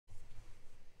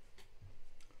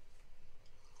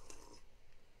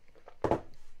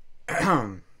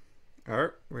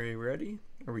Alright, we ready?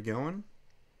 Are we going?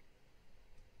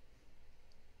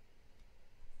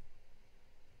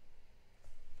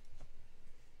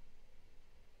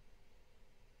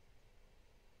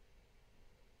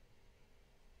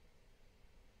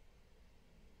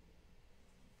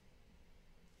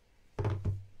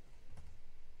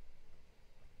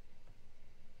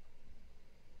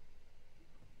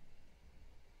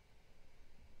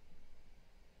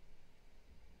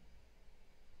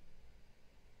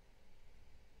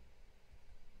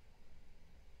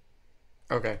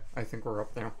 Okay, I think we're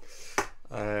up now.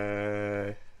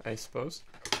 I suppose.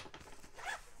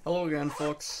 Hello again,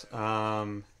 folks.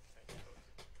 Welcome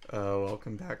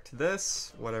back to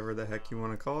this, whatever the heck you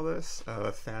want to call this,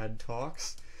 Fad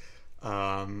Talks. We're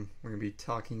going to be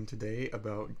talking today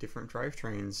about different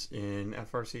drivetrains in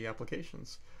FRC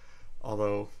applications.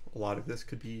 Although a lot of this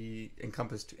could be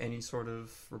encompassed to any sort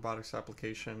of robotics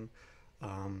application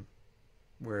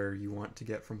where you want to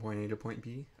get from point A to point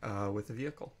B with a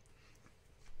vehicle.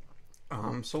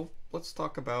 So let's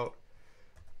talk about,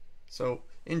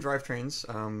 in drivetrains,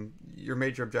 your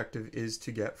major objective is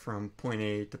to get from point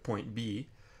A to point B.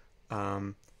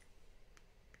 And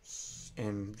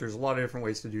there's a lot of different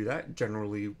ways to do that.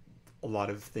 Generally, a lot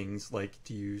of things like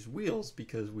to use wheels,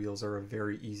 because wheels are a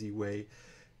very easy way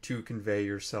to convey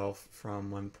yourself from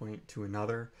one point to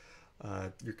another.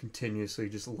 You're continuously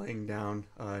just laying down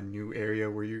a new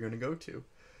area where you're going to go to.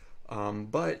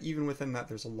 But even within that,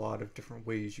 there's a lot of different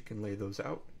ways you can lay those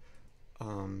out.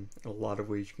 A lot of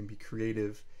ways you can be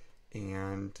creative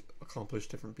and accomplish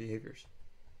different behaviors.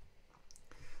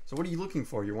 So what are you looking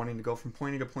for? You're wanting to go from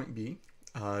point A to point B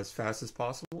as fast as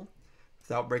possible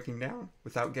without breaking down,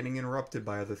 without getting interrupted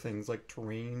by other things like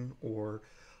terrain or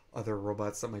other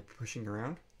robots that might be pushing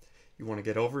around. You want to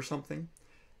get over something.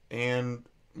 And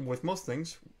with most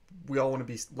things, we all want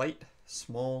to be light,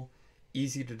 small,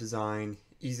 easy to design,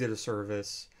 easy to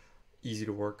service, easy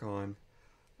to work on,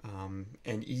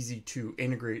 and easy to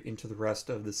integrate into the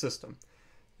rest of the system.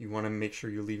 You want to make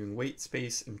sure you're leaving weight,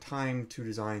 space, and time to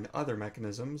design other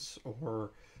mechanisms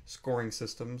or scoring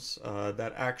systems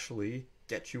that actually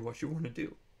get you what you want to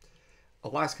do. A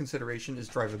last consideration is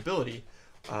drivability.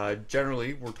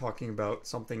 Generally, we're talking about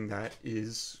something that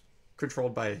is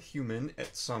controlled by a human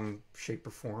at some shape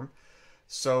or form.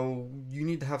 So you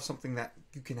need to have something that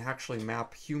you can actually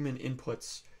map human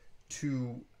inputs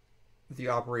to the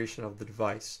operation of the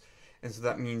device. And so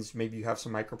that means maybe you have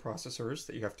some microprocessors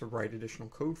that you have to write additional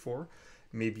code for.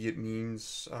 Maybe it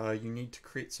means you need to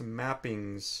create some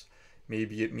mappings.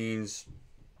 Maybe it means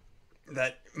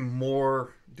that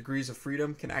more degrees of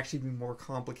freedom can actually be more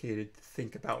complicated to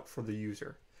think about for the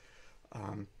user.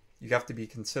 You have to be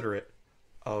considerate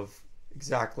of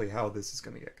exactly how this is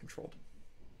going to get controlled.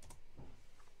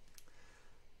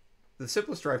 The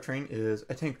simplest drivetrain is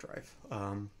a tank drive,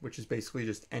 which is basically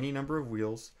just any number of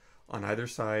wheels on either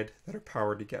side that are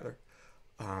powered together.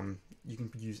 You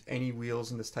can use any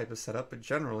wheels in this type of setup, but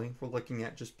generally we're looking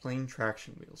at just plain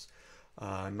traction wheels.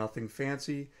 Nothing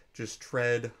fancy, just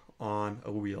tread on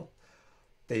a wheel.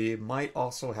 They might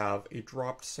also have a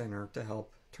dropped center to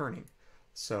help turning.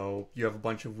 So you have a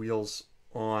bunch of wheels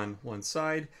on one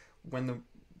side. When the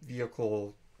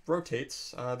vehicle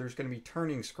rotates, there's going to be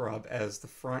turning scrub as the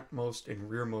frontmost and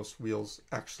rearmost wheels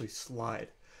actually slide.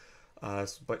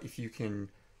 But if you can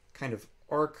kind of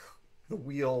arc the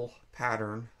wheel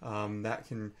pattern, that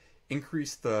can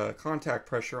increase the contact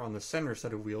pressure on the center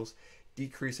set of wheels,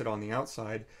 decrease it on the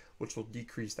outside, which will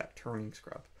decrease that turning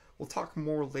scrub. We'll talk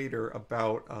more later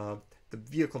about the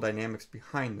vehicle dynamics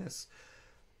behind this.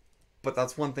 But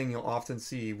that's one thing you'll often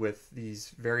see with these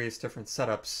various different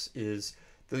setups is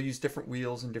they'll use different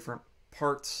wheels and different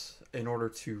parts in order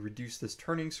to reduce this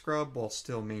turning scrub while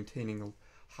still maintaining a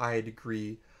high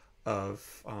degree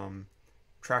of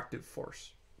tractive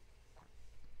force.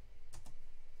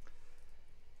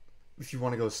 If you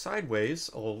want to go sideways,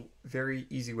 a very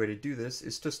easy way to do this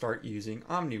is to start using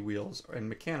omni wheels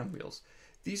and mecanum wheels.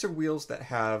 These are wheels that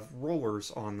have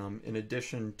rollers on them in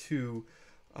addition to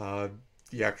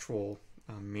the actual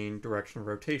main direction of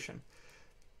rotation.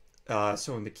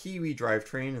 So in the Kiwi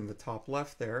drivetrain in the top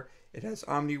left there, it has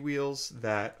omni wheels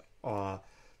that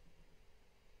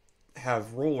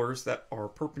have rollers that are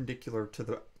perpendicular to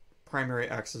the primary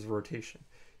axis of rotation.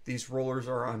 These rollers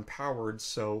are unpowered,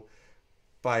 so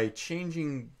by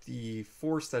changing the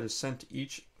force that is sent to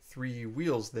each three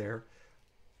wheels there,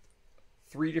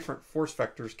 three different force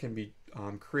vectors can be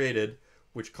created,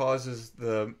 which causes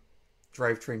the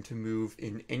drivetrain to move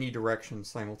in any direction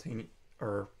simultaneously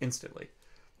or instantly.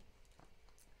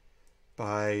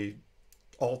 By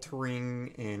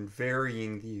altering and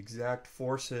varying the exact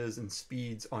forces and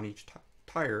speeds on each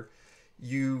tire,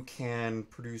 you can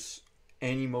produce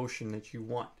any motion that you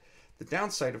want. The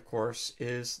downside, of course,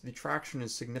 is the traction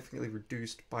is significantly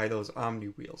reduced by those Omni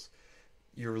wheels.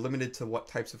 You're limited to what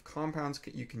types of compounds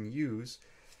you can use,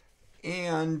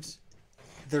 and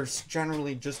there's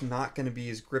generally just not going to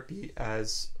be as grippy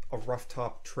as a rough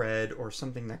top tread or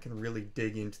something that can really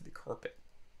dig into the carpet.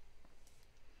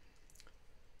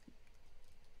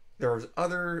 There's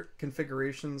other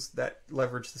configurations that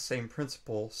leverage the same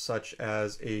principle, such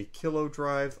as a kilo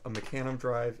drive, a mecanum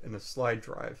drive, and a slide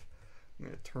drive. I'm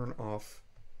going to turn off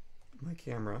my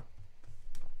camera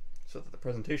so that the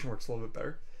presentation works a little bit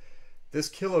better. This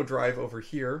kilo drive over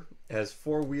here has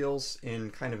 4 wheels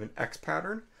in kind of an X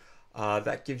pattern.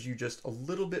 That gives you just a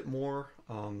little bit more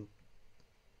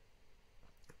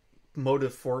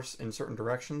motive force in certain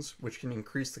directions, which can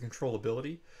increase the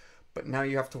controllability. But now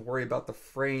you have to worry about the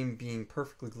frame being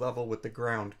perfectly level with the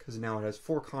ground, because now it has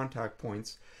 4 contact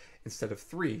points instead of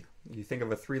 3. You think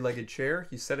of a 3-legged chair,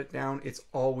 you set it down, it's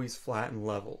always flat and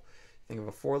level. Think of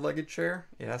a 4-legged chair,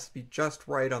 it has to be just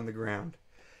right on the ground.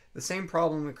 The same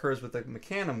problem occurs with the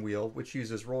mecanum wheel, which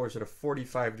uses rollers at a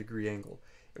 45-degree angle.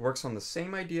 It works on the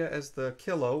same idea as the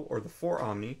kilo or the 4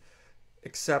 Omni,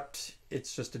 except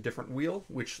it's just a different wheel,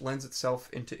 which lends itself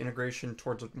into integration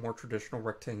towards a more traditional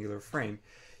rectangular frame.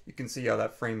 You can see how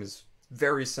that frame is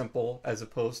very simple as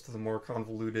opposed to the more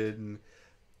convoluted and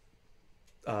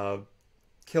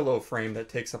kilo frame that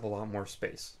takes up a lot more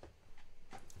space.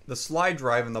 The slide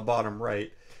drive in the bottom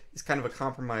right is kind of a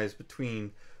compromise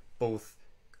between both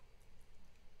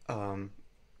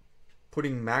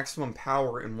putting maximum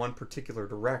power in one particular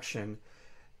direction,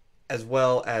 as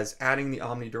well as adding the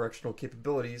omnidirectional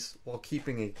capabilities while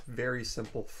keeping a very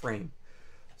simple frame.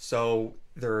 So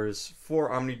there's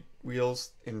 4 Omni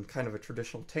wheels in kind of a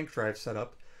traditional tank drive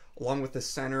setup, along with the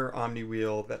center Omni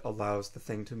wheel that allows the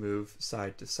thing to move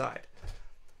side to side.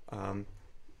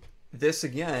 This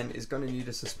again is going to need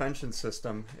a suspension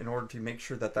system in order to make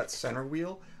sure that that center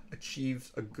wheel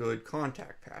achieves a good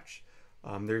contact patch.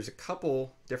 There's a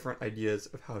couple different ideas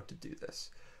of how to do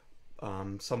this.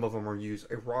 Some of them are use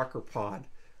a rocker pod.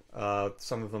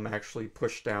 Some of them actually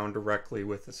push down directly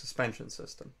with the suspension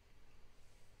system.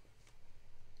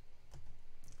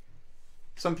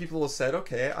 Some people have said,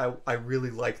 okay, I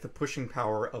really like the pushing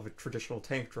power of a traditional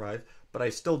tank drive, but I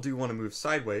still do want to move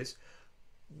sideways.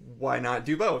 Why not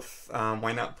do both?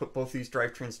 Why not put both these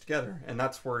drivetrains together? And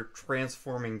that's where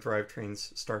transforming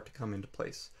drivetrains start to come into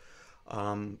place,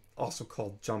 also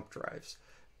called jump drives.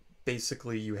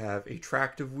 Basically, you have a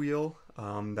tractive wheel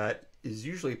that is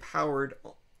usually powered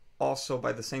also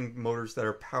by the same motors that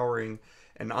are powering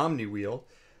an Omni wheel,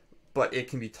 but it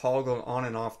can be toggled on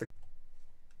and off the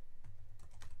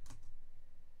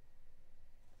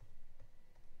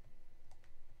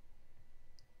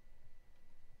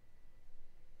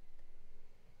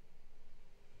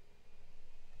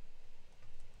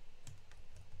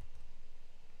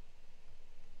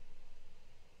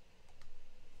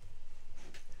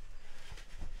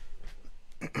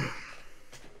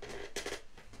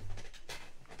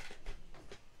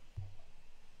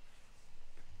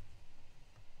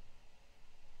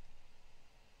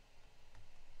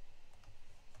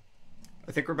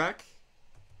I think we're back.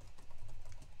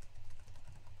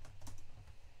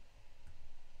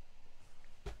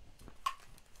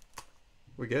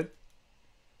 We good?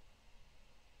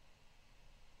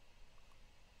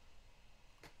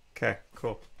 Okay,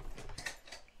 cool.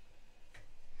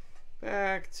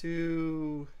 Back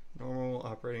to normal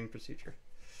operating procedure.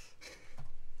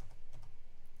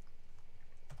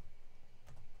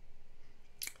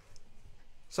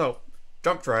 So,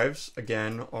 jump drives,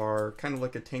 again, are kind of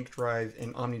like a tank drive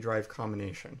and Omni drive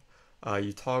combination.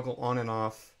 You toggle on and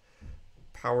off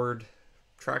powered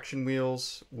traction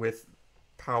wheels with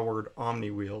powered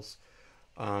Omni wheels.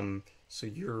 So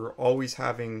you're always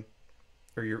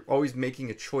you're always making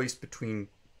a choice between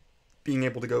being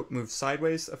able to move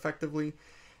sideways effectively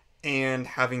and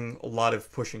having a lot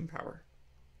of pushing power.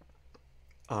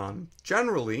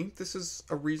 Generally, this is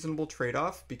a reasonable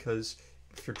trade-off because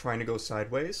if you're trying to go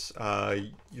sideways,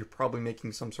 you're probably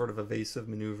making some sort of evasive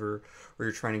maneuver, or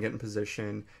you're trying to get in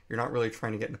position. You're not really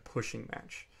trying to get in a pushing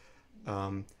match.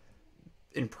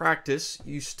 In practice,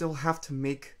 you still have to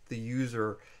make the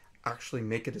user actually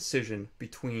make a decision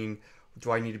between,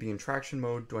 do I need to be in traction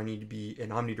mode? Do I need to be in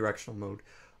omnidirectional mode?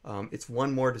 It's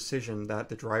one more decision that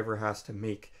the driver has to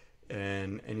make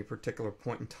in any particular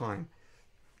point in time.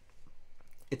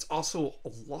 It's also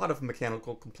a lot of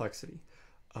mechanical complexity.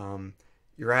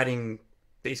 You're adding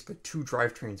basically 2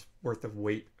 drivetrains worth of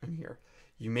weight in here.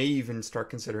 You may even start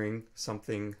considering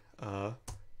something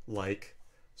like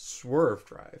swerve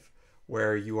drive,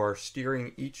 where you are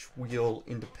steering each wheel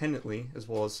independently as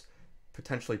well as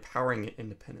potentially powering it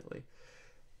independently.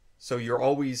 So you're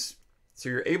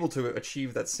able to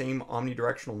achieve that same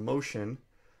omnidirectional motion,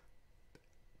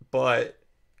 but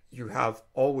you have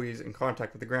always in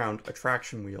contact with the ground a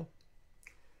traction wheel.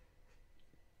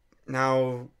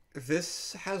 Now,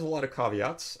 this has a lot of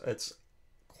caveats. It's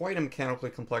quite a mechanically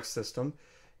complex system,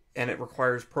 and it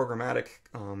requires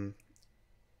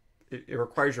it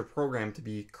requires your program to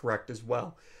be correct as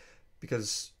well.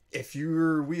 Because if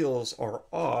your wheels are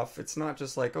off, it's not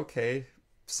just like, okay,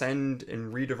 send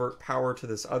and redivert power to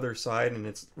this other side and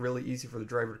it's really easy for the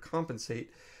driver to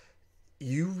compensate.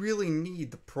 You really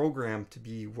need the program to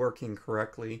be working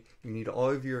correctly. You need all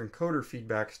of your encoder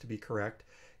feedbacks to be correct.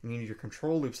 You need your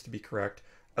control loops to be correct.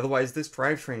 Otherwise, this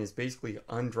drivetrain is basically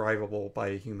undrivable by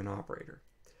a human operator.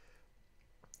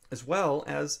 As well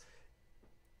as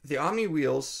the Omni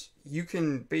wheels, you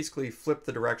can basically flip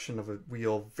the direction of a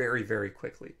wheel very, very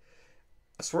quickly.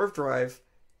 A swerve drive,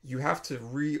 you have to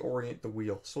reorient the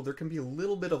wheel. So there can be a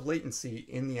little bit of latency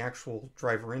in the actual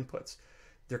driver inputs.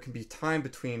 There can be time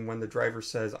between when the driver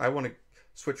says, I want to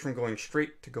switch from going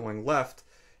straight to going left,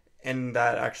 and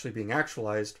that actually being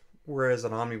actualized, whereas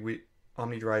an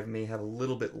Omni drive may have a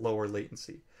little bit lower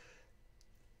latency.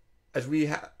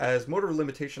 As motor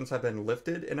limitations have been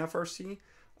lifted in FRC,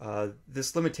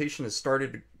 this limitation has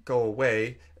started to go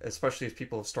away, especially as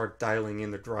people have started dialing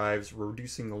in the drives,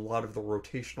 reducing a lot of the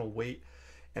rotational weight,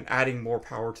 and adding more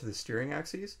power to the steering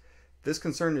axes. This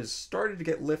concern has started to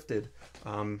get lifted.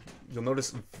 You'll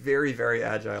notice very, very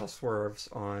agile swerves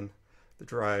on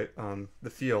the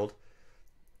field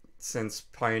since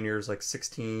pioneers like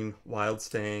 16, Wild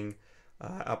Stang,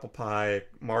 Apple Pie,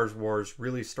 Mars Wars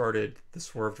really started the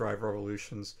swerve drive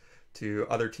revolutions to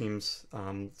other teams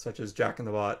such as Jack in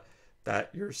the Bot that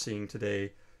you're seeing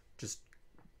today just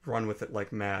run with it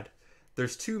like mad.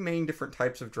 There's two main different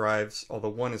types of drives, although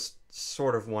one is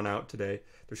sort of won out today.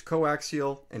 There's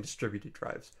coaxial and distributed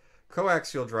drives.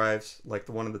 Coaxial drives, like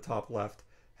the one in the top left,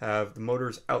 have the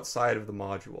motors outside of the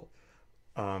module.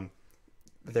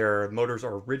 Their motors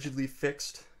are rigidly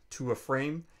fixed to a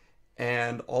frame,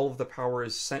 and all of the power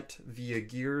is sent via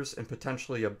gears and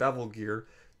potentially a bevel gear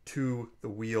to the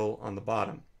wheel on the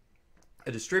bottom.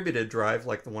 A distributed drive,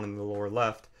 like the one in the lower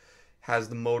left, has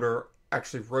the motor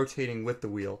actually rotating with the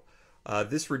wheel.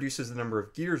 This reduces the number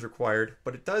of gears required,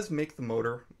 but it does make the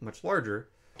motor much larger,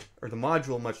 or the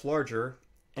module much larger,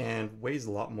 and weighs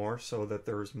a lot more, so that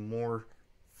there's more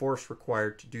force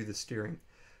required to do the steering.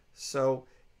 So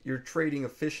you're trading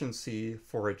efficiency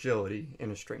for agility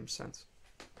in a strange sense.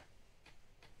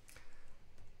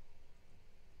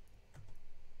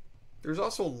 There's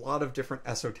also a lot of different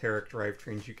esoteric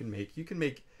drivetrains you can make. You can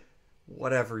make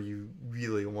whatever you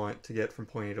really want to get from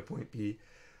point A to point B.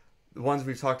 The ones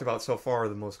we've talked about so far are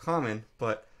the most common,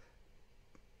 but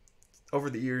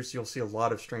over the years you'll see a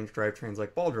lot of strange drivetrains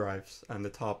like ball drives on the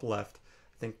top left.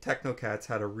 I think Technocats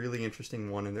had a really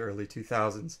interesting one in the early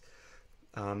 2000s.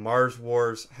 Mars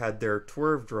Wars had their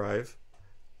Twerve drive,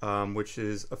 which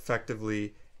is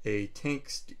effectively a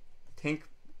tank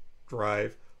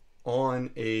drive on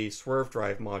a swerve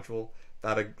drive module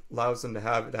that allows them to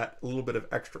have that little bit of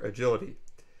extra agility.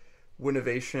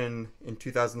 Winnovation in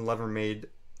 2011 made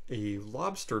a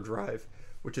lobster drive,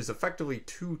 which is effectively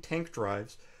two tank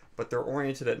drives, but they're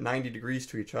oriented at 90 degrees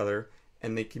to each other,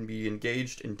 and they can be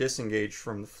engaged and disengaged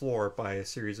from the floor by a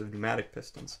series of pneumatic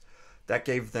pistons. That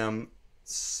gave them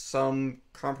some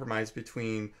compromise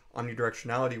between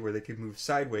omnidirectionality, where they could move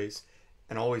sideways,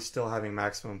 and always still having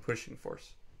maximum pushing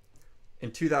force.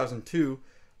 In 2002,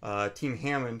 Team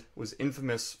Hammond was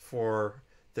infamous for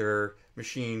their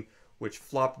machine, which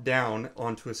flopped down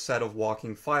onto a set of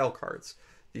walking file cards.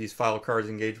 These file cards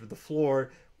engaged with the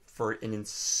floor for an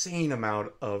insane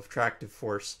amount of tractive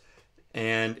force,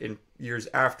 and in years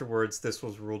afterwards, this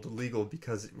was ruled illegal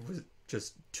because it was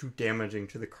just too damaging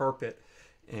to the carpet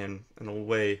and, in a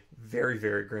way, very,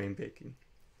 very grain baking.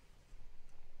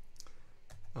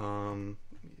 Let me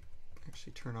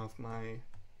actually turn off my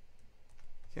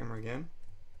camera again.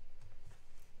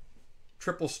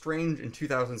 Triple Strange in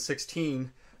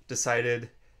 2016 decided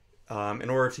in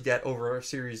order to get over a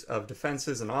series of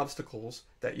defenses and obstacles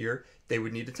that year, they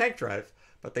would need a tank drive,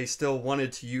 but they still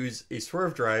wanted to use a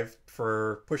swerve drive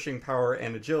for pushing power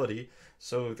and agility,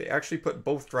 so they actually put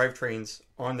both drivetrains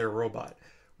on their robot,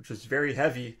 which was very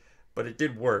heavy, but it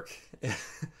did work,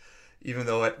 even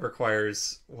though it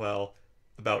requires, well,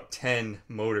 about 10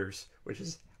 motors, which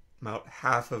is about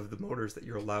half of the motors that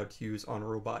you're allowed to use on a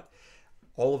robot.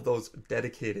 All of those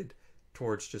dedicated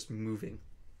towards just moving.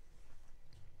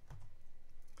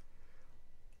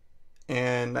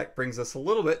 And that brings us a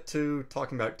little bit to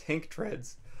talking about tank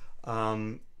treads,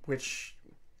 which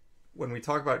when we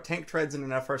talk about tank treads in an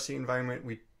FRC environment,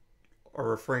 we are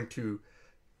referring to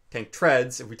tank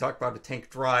treads. If we talk about a tank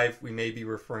drive, we may be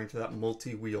referring to that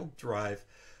multi-wheel drive,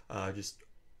 just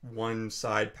one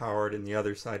side powered and the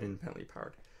other side independently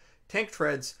powered. Tank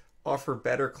treads offer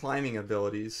better climbing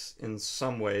abilities in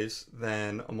some ways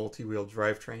than a multi-wheel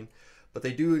drivetrain, but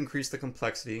they do increase the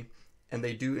complexity and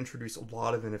they do introduce a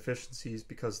lot of inefficiencies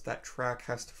because that track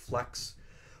has to flex,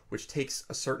 which takes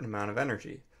a certain amount of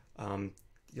energy.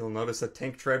 You'll notice a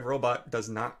tank tread robot does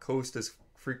not coast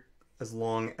as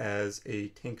long as a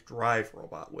tank drive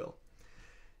robot will.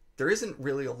 There isn't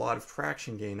really a lot of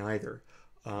traction gain either.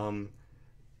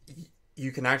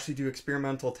 You can actually do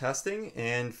experimental testing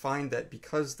and find that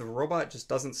because the robot just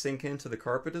doesn't sink into the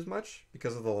carpet as much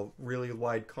because of the really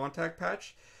wide contact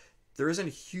patch, there isn't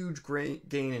a huge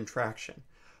gain in traction.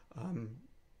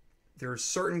 There are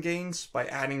certain gains by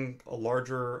adding a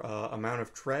larger amount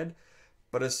of tread,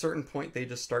 but at a certain point they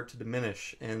just start to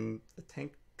diminish, and the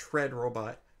tank tread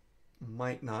robot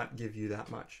might not give you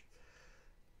that much.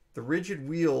 The rigid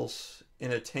wheels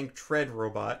in a tank tread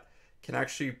robot can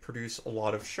actually produce a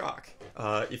lot of shock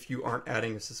if you aren't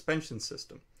adding a suspension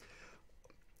system.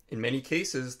 In many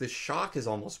cases, this shock is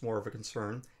almost more of a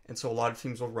concern, and so a lot of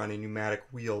teams will run a pneumatic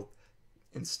wheel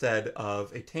instead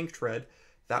of a tank tread.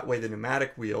 That way the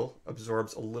pneumatic wheel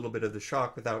absorbs a little bit of the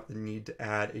shock without the need to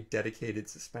add a dedicated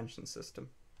suspension system.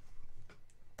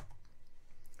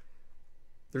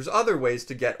 There's other ways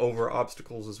to get over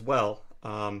obstacles as well.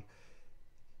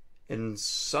 In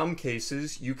some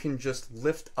cases, you can just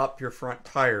lift up your front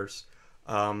tires.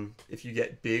 If you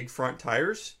get big front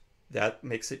tires, that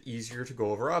makes it easier to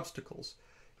go over obstacles.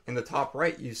 In the top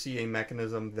right, you see a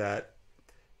mechanism that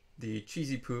the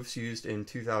Cheesy Poofs used in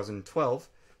 2012.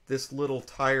 This little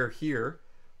tire here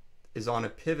is on a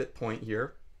pivot point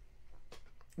here,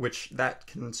 which that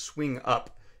can swing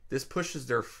up. This pushes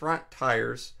their front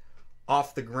tires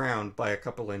off the ground by a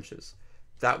couple inches.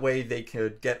 That way they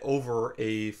could get over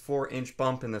a 4-inch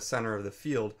bump in the center of the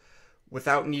field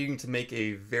without needing to make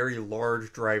a very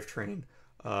large drivetrain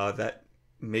that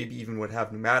maybe even would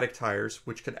have pneumatic tires,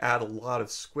 which could add a lot of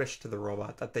squish to the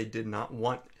robot that they did not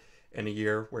want in a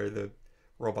year where the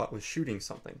robot was shooting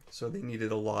something. So they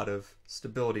needed a lot of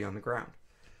stability on the ground.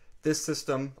 This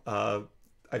system,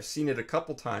 I've seen it a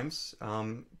couple times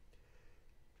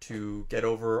to get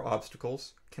over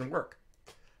obstacles, can work.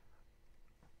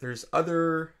 There's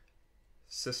other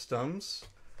systems.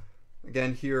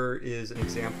 Again, here is an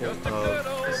example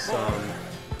of some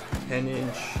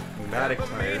 10-inch pneumatic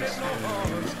tires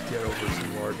used to get over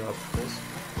some large obstacles.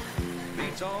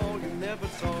 Beats all you never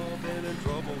saw, been in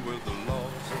trouble with the law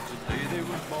since the day they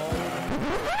were born.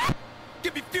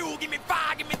 Give me fuel, give me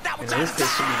fire, give me that one. In this case,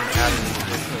 we even add an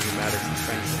additional pneumatic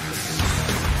suspension system.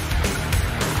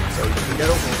 So you can get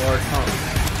over large humps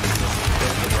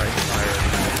with the right tire,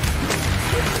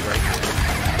 with the right tire.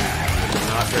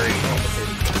 It's not very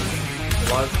complicated.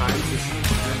 A lot of times, this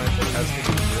experimental testing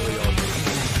is really all good.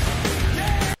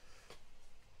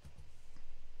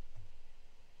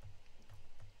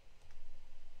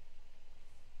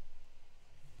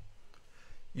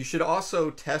 You should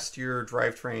also test your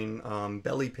drivetrain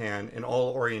belly pan in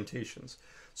all orientations.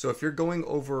 So if you're going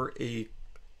over a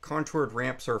contoured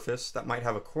ramp surface that might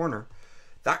have a corner,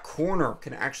 that corner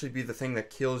can actually be the thing that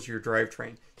kills your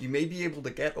drivetrain. You may be able to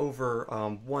get over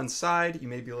one side, you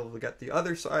may be able to get the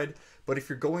other side, but if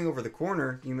you're going over the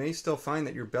corner, you may still find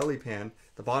that your belly pan,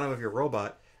 the bottom of your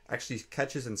robot, actually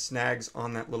catches and snags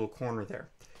on that little corner there.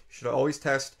 You should always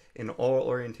test in all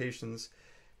orientations,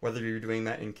 whether you're doing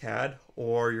that in CAD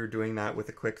or you're doing that with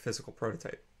a quick physical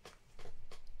prototype.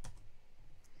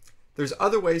 There's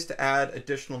other ways to add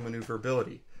additional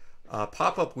maneuverability.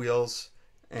 Pop-up wheels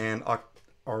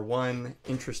are one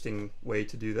interesting way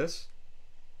to do this.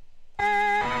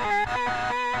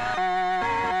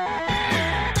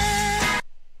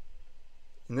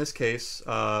 In this case,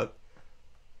 the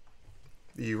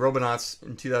Robonauts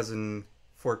in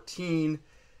 2014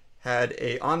 had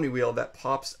a Omni wheel that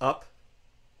pops up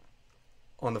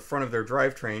on the front of their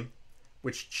drivetrain,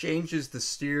 which changes the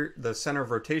center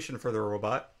of rotation for the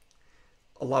robot,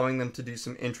 allowing them to do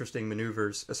some interesting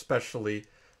maneuvers, especially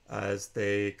as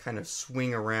they kind of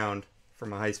swing around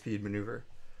from a high-speed maneuver.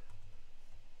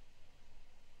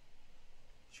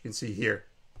 As you can see here.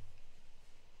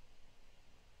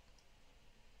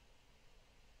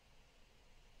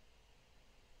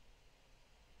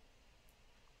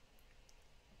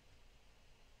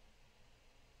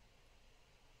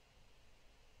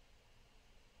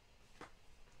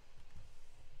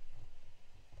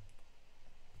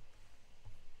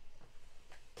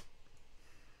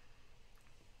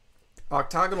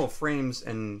 Octagonal frames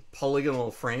and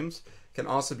polygonal frames can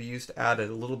also be used to add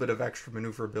a little bit of extra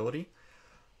maneuverability.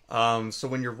 So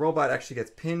when your robot actually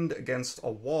gets pinned against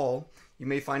a wall, you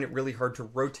may find it really hard to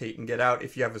rotate and get out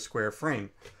if you have a square frame.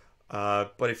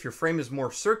 But if your frame is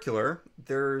more circular,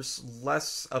 there's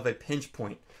less of a pinch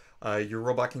point. Your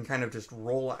robot can kind of just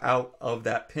roll out of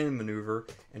that pin maneuver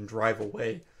and drive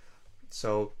away.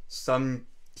 So some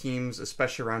teams,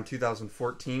 especially around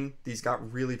 2014, these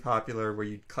got really popular where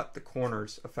you'd cut the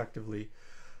corners effectively.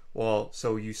 Well,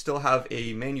 so you still have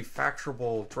a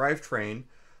manufacturable drivetrain,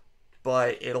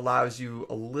 but it allows you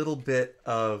a little bit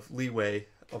of leeway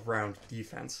around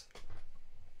defense.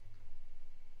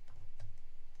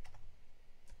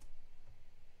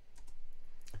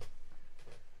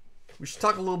 We should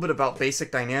talk a little bit about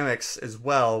basic dynamics as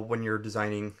well when you're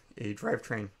designing a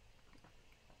drivetrain.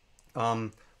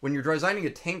 When you're designing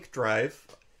a tank drive,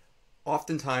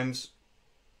 oftentimes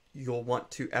you'll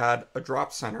want to add a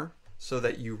drop center so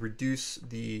that you reduce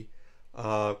the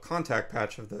contact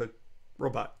patch of the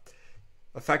robot.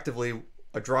 Effectively,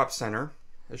 a drop center,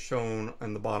 as shown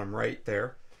in the bottom right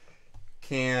there,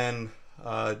 can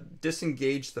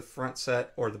disengage the front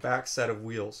set or the back set of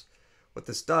wheels. What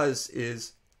this does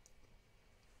is,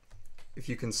 if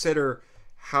you consider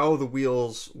how the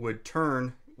wheels would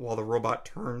turn while the robot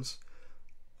turns,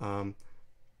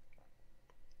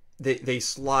 they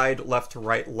slide left to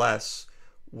right less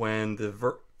when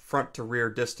the front to rear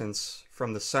distance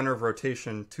from the center of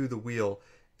rotation to the wheel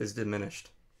is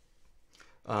diminished.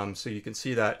 So you can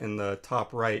see that in the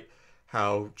top right,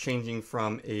 how changing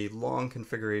from a long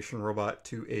configuration robot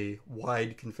to a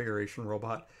wide configuration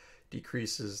robot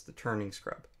decreases the turning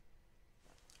scrub.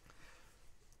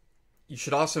 You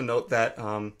should also note that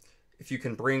if you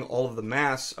can bring all of the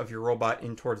mass of your robot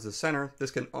in towards the center, this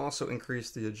can also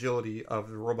increase the agility of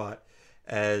the robot,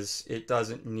 as it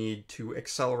doesn't need to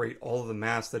accelerate all of the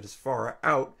mass that is far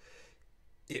out.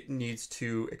 It needs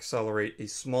to accelerate a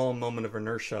small moment of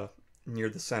inertia near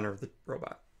the center of the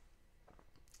robot.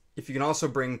 If you can also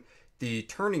bring the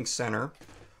turning center,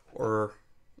 the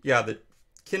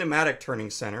kinematic turning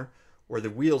center, where the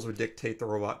wheels would dictate the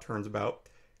robot turns about,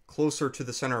 closer to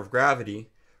the center of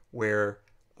gravity, where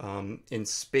in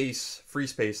space, free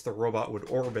space, the robot would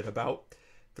orbit about.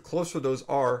 The closer those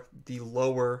are, the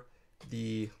lower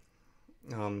the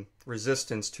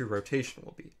resistance to rotation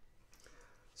will be.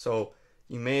 So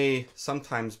you may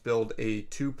sometimes build a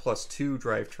 2+2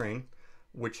 drivetrain,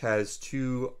 which has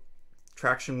 2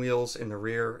 traction wheels in the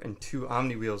rear and 2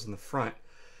 omni wheels in the front.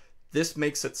 This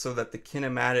makes it so that the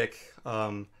kinematic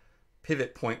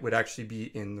pivot point would actually be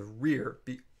in the rear,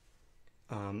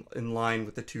 in line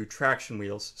with the 2 traction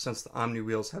wheels, since the omni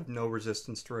wheels have no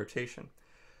resistance to rotation.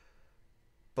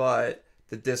 But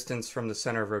the distance from the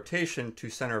center of rotation to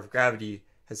center of gravity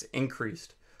has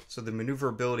increased, so the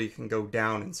maneuverability can go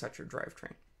down in such a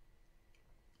drivetrain.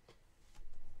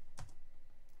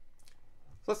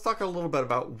 So let's talk a little bit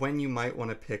about when you might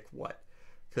want to pick what,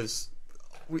 because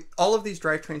all of these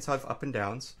drivetrains have up and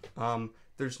downs.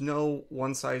 There's no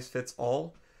one size fits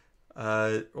all.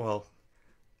 Well,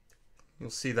 you'll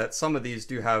see that some of these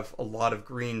do have a lot of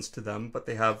greens to them, but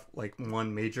they have like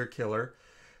one major killer,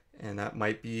 and that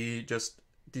might be just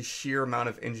the sheer amount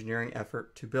of engineering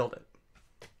effort to build it.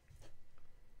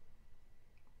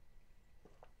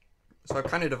 So I've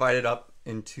kind of divided up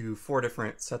into 4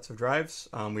 different sets of drives.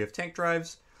 We have tank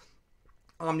drives,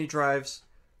 omni drives,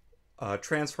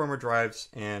 transformer drives,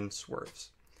 and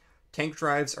swerves. Tank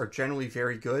drives are generally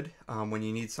very good when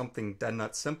you need something dead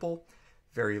nut simple,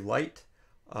 very light,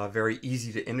 very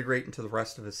easy to integrate into the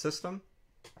rest of the system,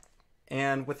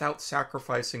 and without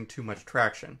sacrificing too much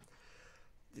traction.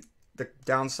 The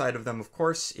downside of them, of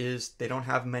course, is they don't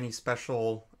have many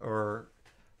special or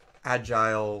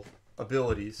agile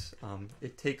abilities.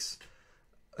 It takes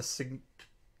a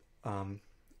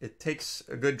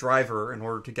good driver in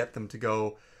order to get them to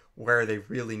go where they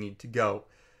really need to go.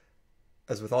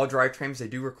 As with all drivetrains, they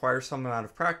do require some amount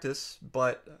of practice,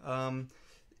 but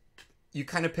you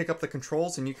kind of pick up the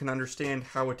controls and you can understand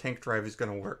how a tank drive is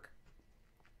going to work.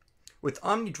 With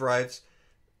omni drives,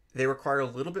 they require a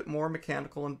little bit more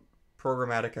mechanical and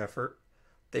programmatic effort.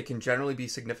 They can generally be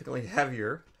significantly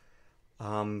heavier.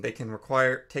 They can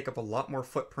take up a lot more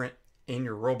footprint in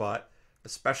your robot,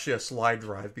 especially a slide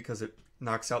drive, because it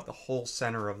knocks out the whole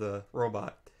center of the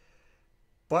robot.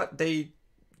 But they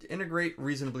integrate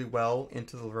reasonably well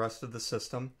into the rest of the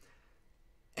system,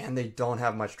 and they don't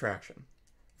have much traction.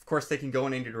 Of course, they can go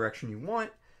in any direction you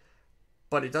want,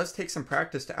 but it does take some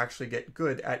practice to actually get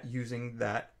good at using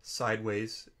that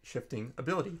sideways shifting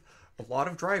ability. A lot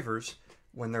of drivers,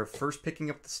 when they're first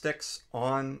picking up the sticks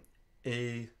on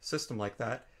a system like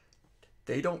that,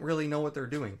 they don't really know what they're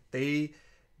doing. They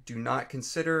do not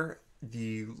consider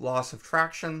the loss of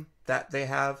traction that they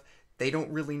have. They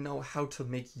don't really know how to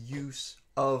make use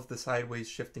of the sideways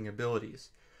shifting abilities.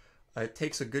 It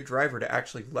takes a good driver to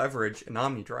actually leverage an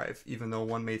omni-drive, even though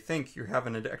one may think you're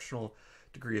having an additional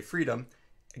degree of freedom.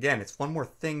 Again, it's one more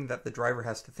thing that the driver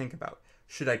has to think about.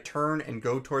 Should I turn and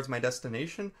go towards my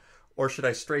destination, or should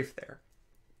I strafe there?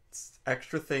 It's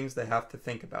extra things they have to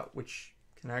think about, which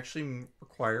can actually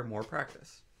require more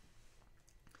practice.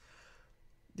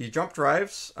 The jump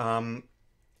drives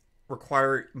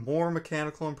require more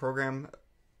mechanical and program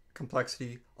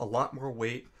complexity, a lot more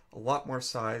weight, a lot more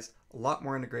size, a lot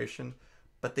more integration,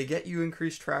 but they get you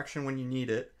increased traction when you need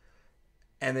it,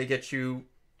 and they get you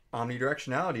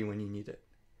omnidirectionality when you need it.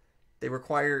 They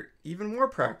require even more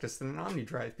practice than an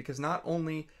omnidrive, because not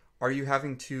only are you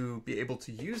having to be able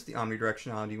to use the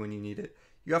omnidirectionality when you need it,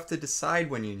 you have to decide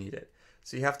when you need it.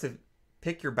 So you have to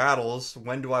pick your battles.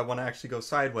 When do I want to actually go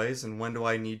sideways, and when do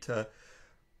I need to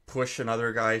push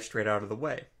another guy straight out of the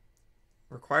way? It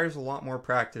requires a lot more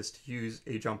practice to use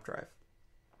a jump drive.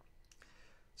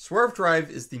 Swerve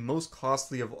drive is the most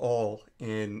costly of all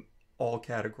in all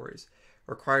categories.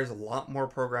 It requires a lot more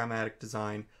programmatic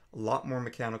design, a lot more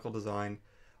mechanical design,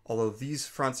 although these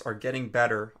fronts are getting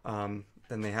better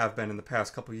than they have been in the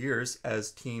past couple of years,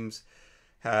 as teams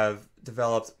have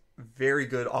developed very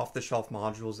good off-the-shelf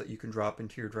modules that you can drop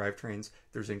into your drivetrains.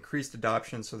 There's increased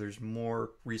adoption, so there's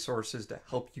more resources to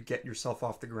help you get yourself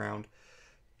off the ground.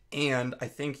 And I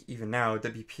think even now,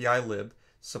 WPI Lib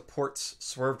supports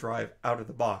swerve drive out of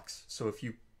the box. So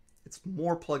it's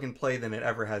more plug and play than it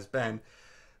ever has been,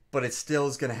 but it still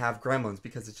is going to have gremlins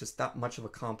because it's just that much of a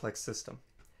complex system.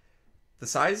 The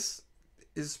size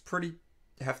is pretty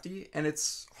hefty, and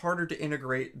it's harder to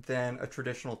integrate than a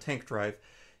traditional tank drive.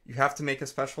 You have to make a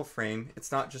special frame.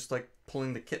 It's not just like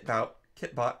pulling the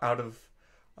kitbot out of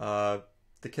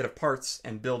the kit of parts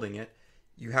and building it.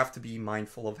 You have to be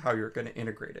mindful of how you're going to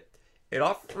integrate it. It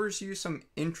offers you some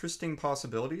interesting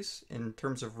possibilities in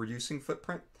terms of reducing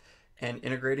footprint and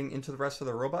integrating into the rest of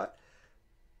the robot,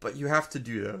 but you have to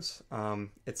do those.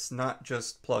 It's not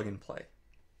just plug and play.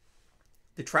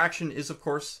 The traction is, of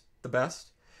course, the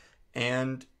best,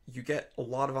 and you get a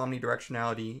lot of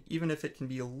omnidirectionality, even if it can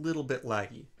be a little bit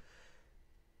laggy.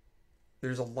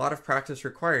 There's a lot of practice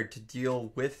required to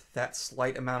deal with that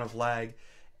slight amount of lag,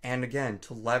 and again,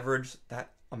 to leverage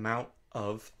that amount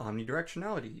of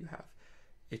omnidirectionality you have.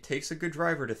 It takes a good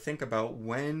driver to think about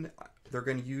when they're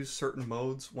going to use certain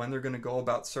modes, when they're going to go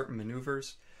about certain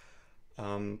maneuvers.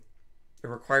 It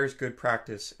requires good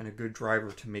practice and a good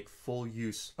driver to make full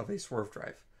use of a swerve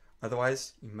drive.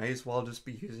 Otherwise, you may as well just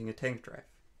be using a tank drive.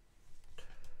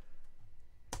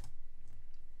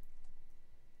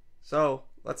 So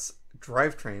let's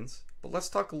drivetrains, but let's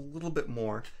talk a little bit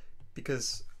more,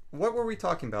 because what were we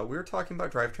talking about? We were talking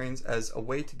about drivetrains as a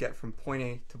way to get from point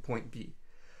A to point B.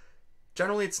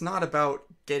 Generally, it's not about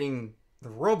getting the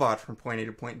robot from point A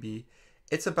to point B.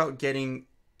 It's about getting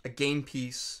a game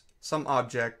piece, some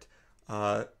object,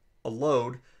 a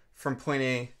load from point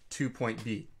A to point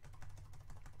B.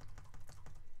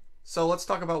 So let's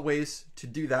talk about ways to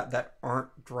do that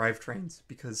aren't drivetrains,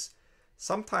 because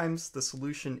sometimes the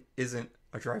solution isn't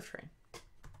a drivetrain.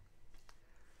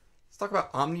 Let's talk about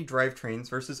omni-drivetrains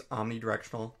versus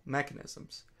omnidirectional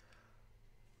mechanisms.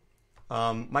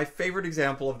 My favorite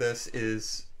example of this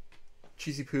is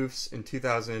Cheesy Poofs in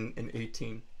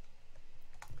 2018.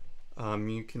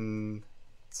 You can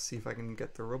see if I can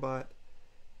get the robot.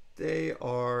 They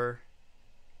are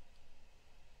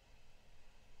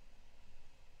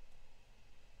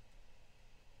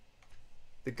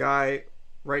the guy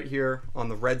right here on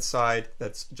the red side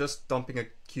that's just dumping a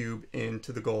cube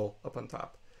into the goal up on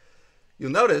top.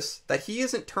 You'll notice that he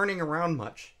isn't turning around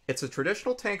much. It's a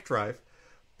traditional tank drive,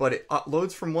 but it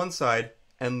loads from one side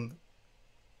and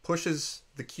pushes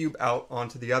the cube out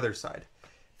onto the other side.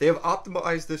 They have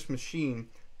optimized this machine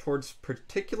towards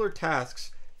particular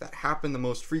tasks that happen the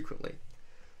most frequently.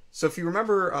 So if you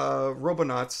remember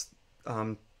Robonauts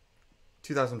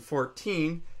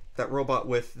 2014, that robot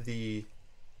with the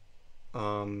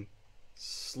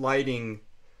sliding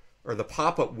or the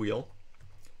pop-up wheel,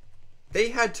 they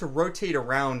had to rotate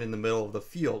around in the middle of the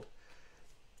field.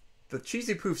 The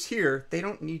Cheesy Poofs here, they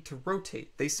don't need to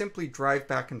rotate. They simply drive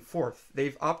back and forth.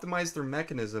 They've optimized their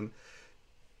mechanism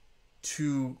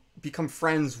to become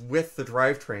friends with the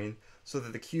drivetrain so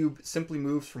that the cube simply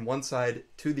moves from one side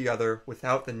to the other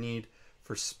without the need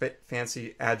for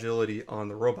fancy agility on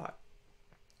the robot.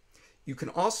 You can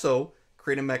also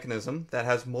create a mechanism that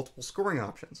has multiple scoring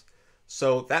options.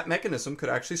 So that mechanism could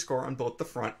actually score on both the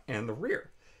front and the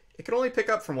rear. It can only pick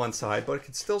up from one side, but it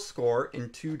can still score in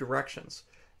two directions.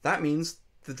 That means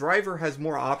the driver has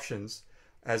more options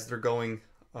as they're going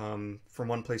from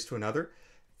one place to another.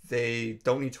 They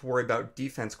don't need to worry about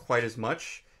defense quite as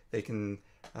much. They can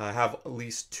have at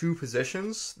least two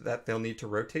positions that they'll need to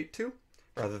rotate to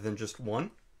rather than just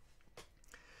one.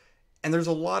 And there's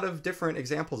a lot of different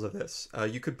examples of this.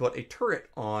 You could put a turret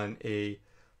on a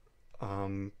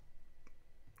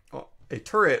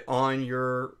turret on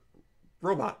your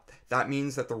robot. That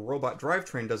means that the robot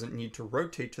drivetrain doesn't need to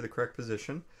rotate to the correct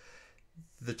position.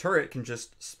 The turret can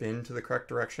just spin to the correct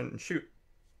direction and shoot.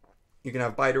 You can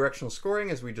have bidirectional scoring,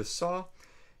 as we just saw.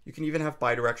 You can even have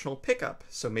bidirectional pickup.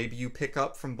 So maybe you pick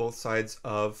up from both sides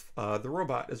of the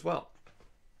robot as well.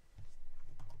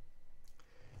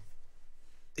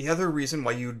 The other reason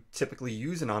why you typically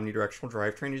use an omnidirectional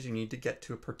drivetrain is you need to get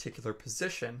to a particular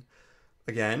position.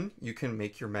 Again, you can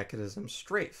make your mechanism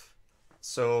strafe.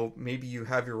 So maybe you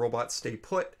have your robot stay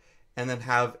put and then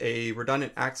have a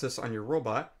redundant axis on your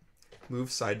robot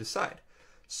move side to side.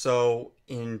 So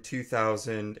in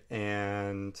 2000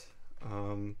 and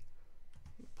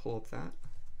pull up that.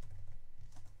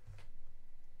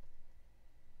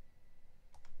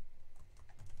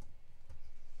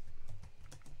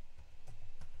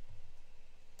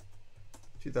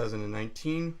 In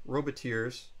 2019,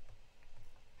 Roboteers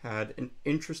had an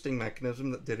interesting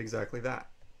mechanism that did exactly that.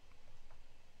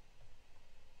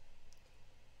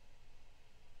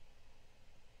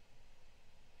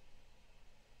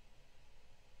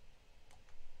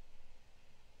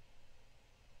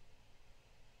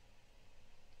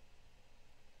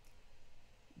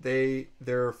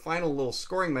 Their final little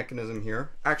scoring mechanism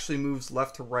here actually moves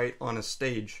left to right on a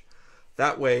stage.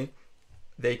 That way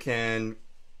they can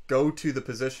go to the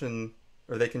position,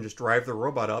 or they can just drive the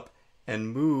robot up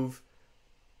and move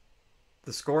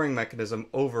the scoring mechanism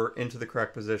over into the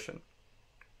correct position.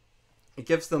 It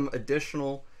gives them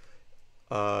additional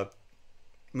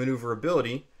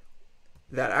maneuverability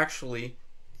that actually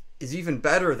is even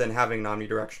better than having an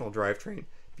omnidirectional drivetrain,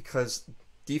 because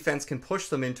defense can push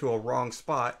them into a wrong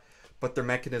spot, but their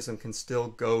mechanism can still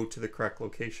go to the correct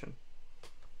location.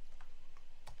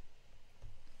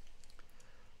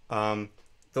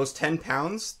 Those 10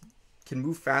 pounds can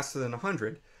move faster than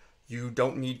 100. You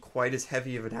don't need quite as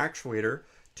heavy of an actuator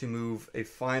to move a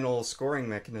final scoring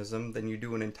mechanism than you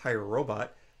do an entire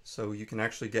robot, so you can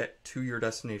actually get to your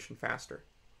destination faster.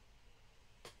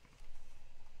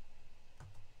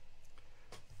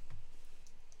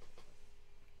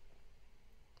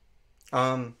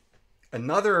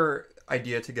 Another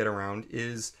idea to get around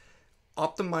is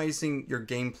optimizing your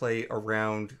gameplay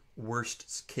around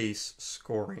worst case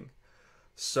scoring.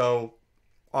 So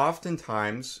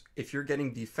oftentimes, if you're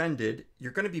getting defended,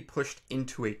 you're going to be pushed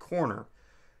into a corner.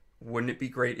 Wouldn't it be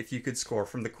great if you could score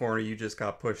from the corner you just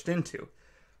got pushed into?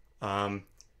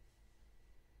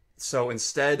 So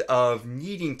instead of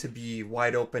needing to be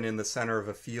wide open in the center of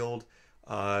a field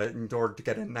in order to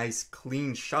get a nice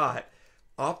clean shot,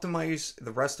 optimize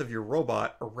the rest of your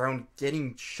robot around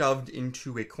getting shoved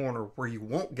into a corner where you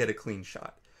won't get a clean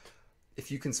shot. If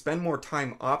you can spend more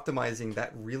time optimizing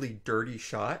that really dirty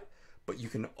shot, but you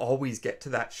can always get to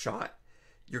that shot,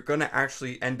 you're going to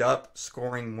actually end up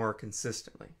scoring more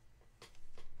consistently.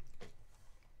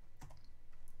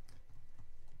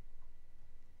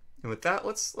 And with that,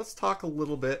 let's talk a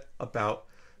little bit about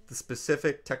the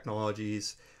specific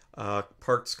technologies,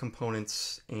 parts,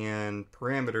 components, and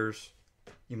parameters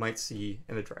you might see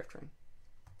in a drivetrain.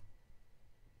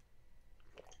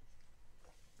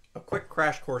 A quick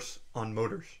crash course on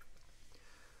motors.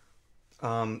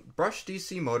 Brushed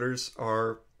DC motors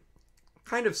are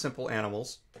kind of simple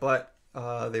animals, but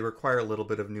they require a little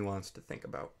bit of nuance to think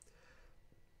about.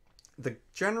 The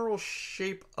general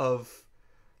shape of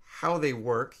how they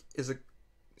work is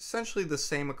essentially the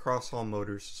same across all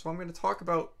motors. So I'm going to talk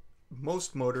about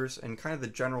most motors and kind of the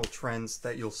general trends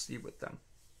that you'll see with them.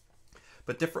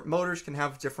 But different motors can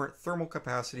have different thermal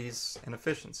capacities and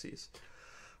efficiencies.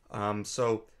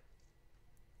 So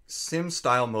sim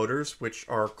style motors, which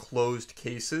are closed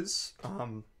cases,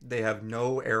 they have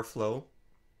no airflow.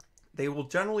 They will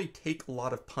generally take a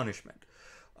lot of punishment.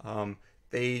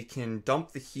 They can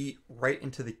dump the heat right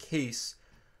into the case,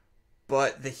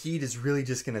 but the heat is really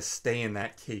just going to stay in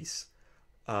that case.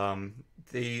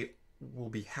 They will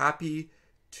be happy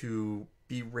to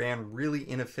be ran really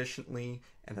inefficiently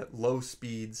and at low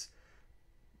speeds,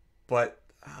 but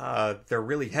they're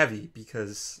really heavy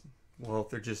because, well,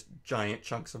 they're just giant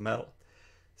chunks of metal.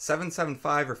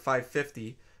 775 or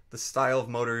 550, the style of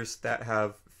motors that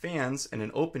have fans in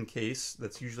an open case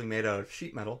that's usually made out of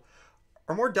sheet metal,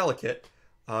 are more delicate.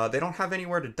 They don't have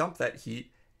anywhere to dump that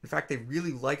heat, In fact, they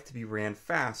really like to be ran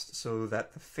fast so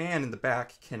that the fan in the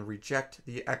back can reject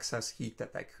the excess heat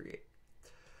that they create.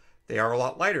 They are a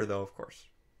lot lighter though, of course.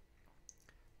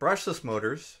 Brushless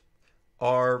motors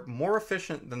are more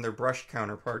efficient than their brushed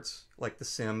counterparts, like the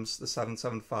Sims, the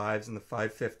 775s, and the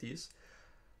 550s,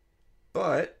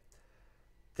 but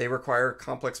they require a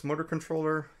complex motor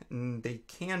controller, and they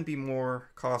can be more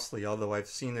costly, although I've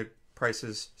seen the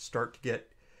prices start to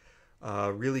get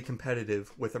really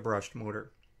competitive with a brushed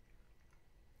motor.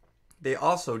 They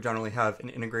also generally have an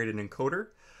integrated encoder,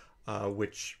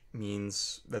 which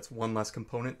means that's one less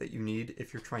component that you need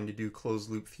if you're trying to do closed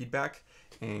loop feedback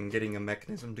and getting a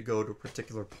mechanism to go to a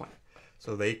particular point.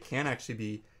 So they can actually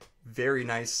be very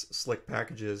nice, slick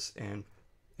packages, and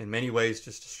in many ways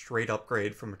just a straight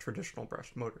upgrade from a traditional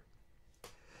brushed motor.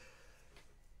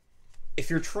 If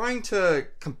you're trying to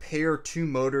compare two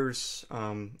motors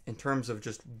in terms of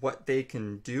just what they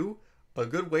can do, a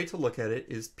good way to look at it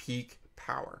is peak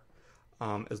power.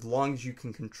 As long as you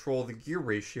can control the gear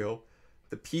ratio,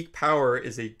 the peak power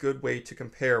is a good way to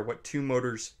compare what two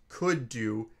motors could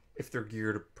do if they're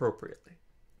geared appropriately.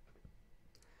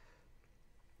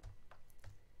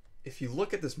 If you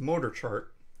look at this motor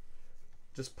chart,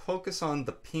 just focus on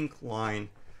the pink line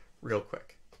real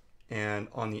quick. And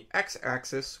on the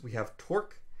x-axis, we have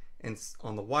torque, and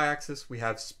on the y-axis, we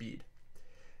have speed.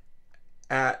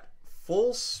 At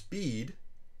full speed,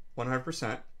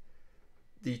 100%,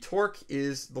 the torque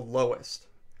is the lowest,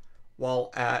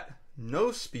 while at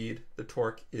no speed, the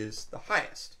torque is the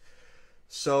highest.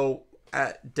 So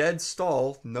at dead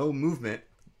stall, no movement,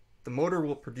 the motor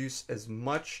will produce as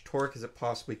much torque as it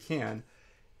possibly can,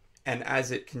 and as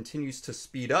it continues to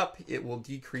speed up, it will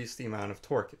decrease the amount of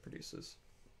torque it produces.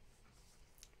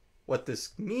 What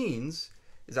this means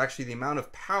is actually the amount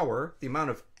of power, the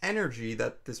amount of energy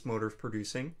that this motor is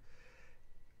producing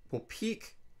will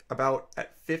peak about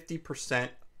at 50%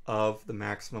 of the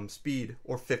maximum speed,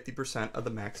 or 50% of the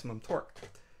maximum torque.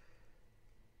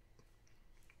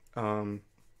 A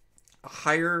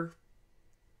higher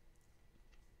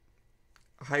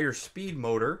speed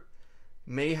motor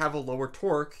may have a lower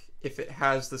torque if it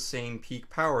has the same peak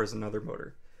power as another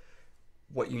motor.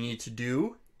 What you need to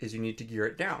do is you need to gear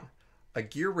it down. A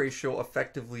gear ratio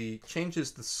effectively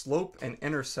changes the slope and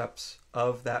intercepts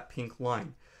of that pink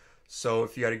line. So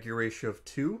if you had a gear ratio of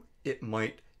 2, it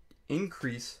might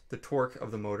increase the torque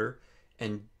of the motor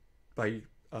and by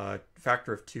a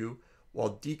factor of 2,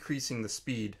 while decreasing the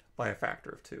speed by a factor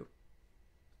of 2.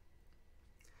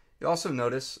 You also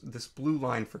notice this blue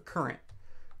line for current.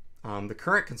 The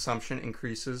current consumption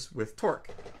increases with torque,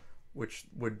 which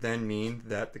would then mean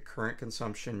that the current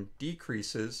consumption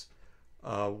decreases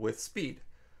with speed.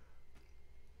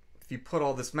 If you put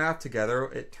all this math together,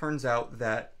 it turns out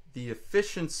that the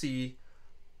efficiency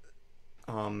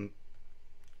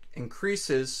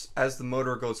increases as the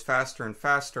motor goes faster and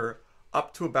faster,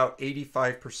 up to about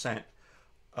 85%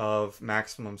 of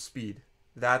maximum speed.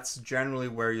 That's generally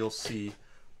where you'll see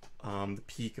the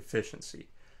peak efficiency.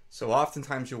 So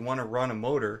oftentimes you'll want to run a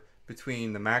motor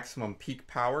between the maximum peak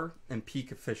power and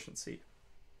peak efficiency.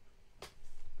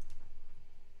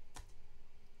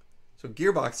 So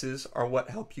gearboxes are what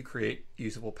help you create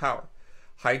usable power.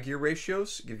 High gear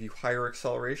ratios give you higher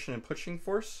acceleration and pushing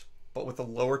force, but with a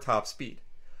lower top speed.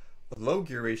 A low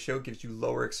gear ratio gives you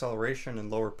lower acceleration and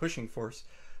lower pushing force,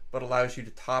 but allows you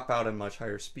to top out at much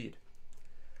higher speed.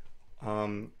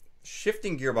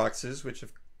 Shifting gearboxes, which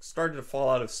have started to fall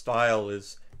out of style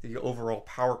as the overall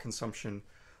power consumption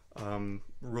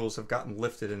rules have gotten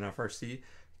lifted in FRC,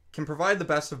 can provide the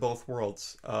best of both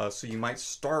worlds. So you might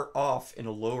start off in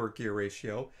a lower gear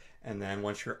ratio, and then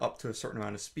once you're up to a certain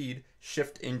amount of speed,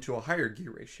 shift into a higher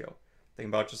gear ratio. Think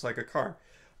about just like a car.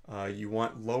 You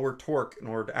want lower torque in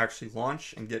order to actually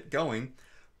launch and get going,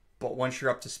 but once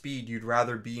you're up to speed, you'd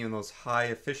rather be in those high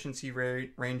efficiency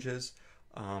ranges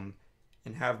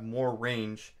and have more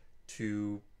range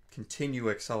to continue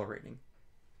accelerating,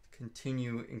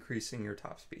 continue increasing your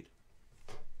top speed.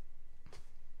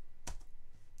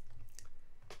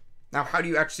 Now, how do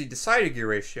you actually decide a gear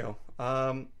ratio?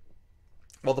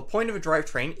 Well, the point of a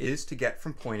drivetrain is to get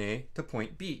from point A to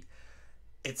point B.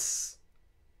 It's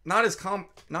not as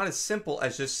simple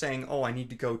as just saying, oh, I need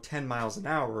to go 10 miles an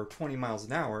hour or 20 miles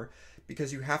an hour,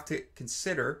 because you have to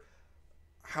consider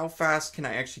how fast can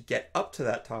I actually get up to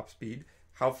that top speed?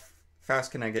 How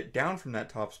fast can I get down from that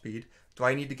top speed? Do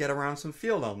I need to get around some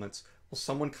field elements? Will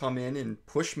someone come in and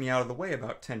push me out of the way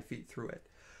about 10 feet through it?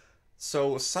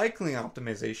 So cycling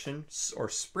optimization or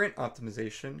sprint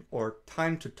optimization or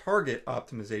time to target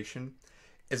optimization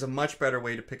is a much better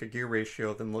way to pick a gear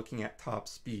ratio than looking at top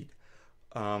speed.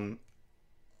 The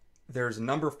There's a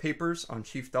number of papers on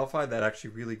Chief Delphi that actually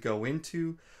really go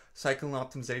into cycling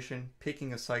optimization,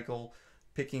 picking a cycle,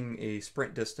 picking a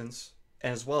sprint distance,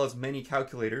 as well as many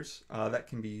calculators that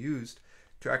can be used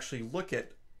to actually look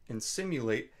at and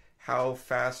simulate how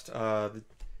fast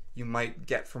you might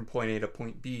get from point A to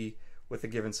point B with a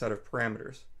given set of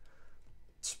parameters.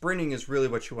 Sprinting is really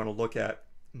what you want to look at,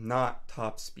 not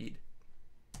top speed.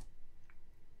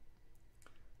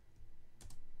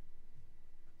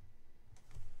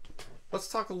 Let's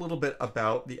talk a little bit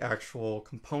about the actual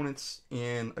components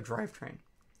in a drivetrain.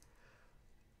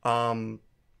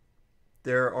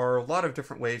 There are a lot of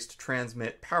different ways to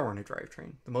transmit power in a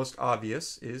drivetrain. The most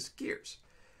obvious is gears.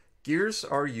 Gears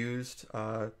are used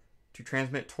to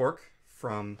transmit torque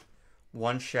from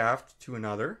one shaft to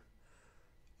another.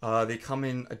 They come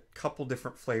in a couple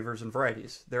different flavors and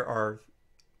varieties. There are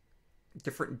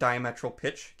different diametral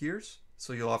pitch gears,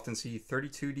 so you'll often see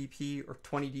 32 dp or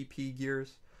 20 dp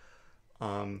gears.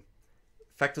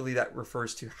 Effectively, that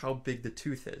refers to how big the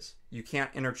tooth is. You can't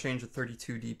interchange a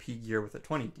 32 dp gear with a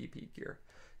 20 dp gear.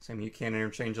 Same, you can't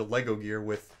interchange a Lego gear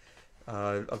with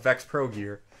a Vex Pro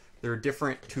gear. There are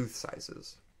different tooth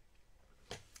sizes,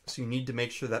 so you need to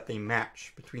make sure that they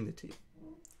match between the teeth.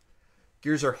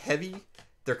 Gears are heavy,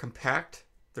 they're compact,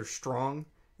 they're strong,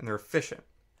 and they're efficient.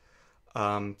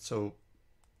 So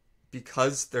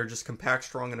because they're just compact,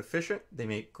 strong, and efficient, they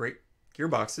make great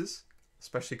gearboxes,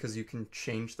 especially because you can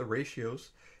change the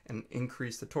ratios and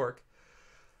increase the torque.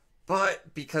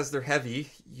 But because they're heavy,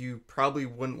 you probably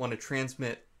wouldn't want to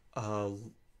transmit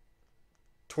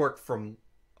torque from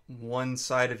one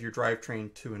side of your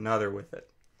drivetrain to another with it.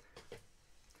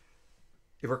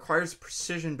 It requires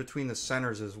precision between the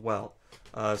centers as well.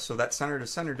 So that center to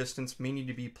center distance may need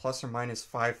to be plus or minus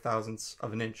 0.005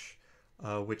 of an inch,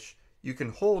 which you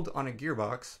can hold on a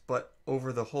gearbox, but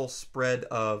over the whole spread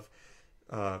of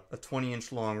a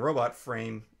 20-inch long robot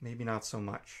frame, maybe not so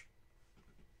much.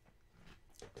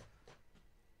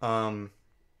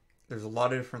 There's a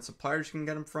lot of different suppliers you can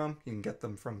get them from. You can get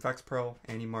them from Vex Pro,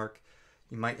 AndyMark.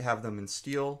 You might have them in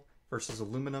steel versus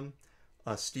aluminum.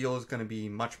 Steel is going to be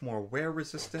much more wear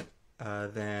resistant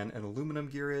than an aluminum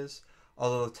gear is,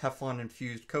 although Teflon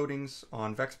infused coatings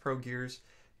on Vex Pro gears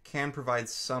can provide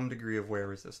some degree of wear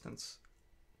resistance.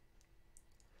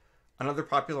 Another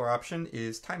popular option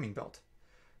is timing belt.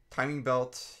 Timing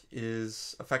belt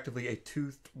is effectively a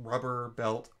toothed rubber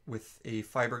belt with a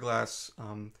fiberglass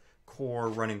core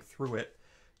running through it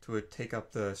to take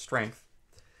up the strength.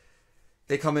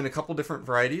 They come in a couple different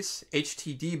varieties.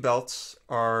 HTD belts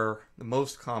are the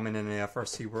most common in the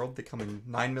FRC world. They come in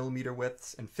 9mm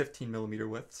widths and 15mm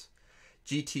widths.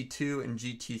 GT2 and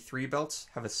GT3 belts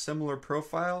have a similar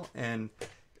profile and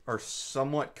are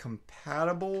somewhat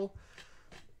compatible,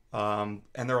 and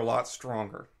they're a lot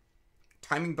stronger.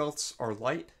 Timing belts are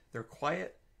light, they're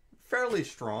quiet, fairly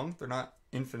strong. They're not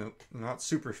infinite, they're not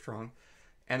super strong,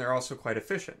 and they're also quite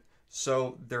efficient.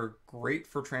 So they're great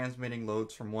for transmitting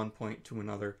loads from one point to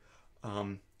another.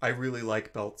 I really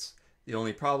like belts. The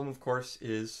only problem, of course,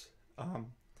 is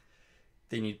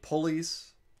they need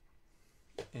pulleys,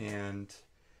 and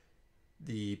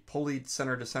the pulleyed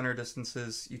center-to-center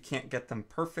distances, you can't get them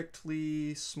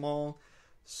perfectly small,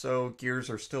 so gears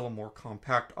are still a more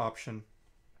compact option.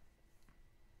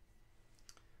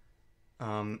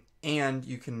 And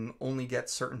you can only get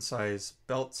certain size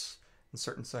belts and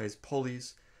certain size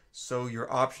pulleys, so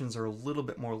your options are a little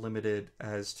bit more limited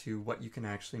as to what you can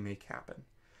actually make happen.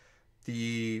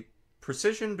 The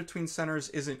precision between centers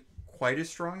isn't quite as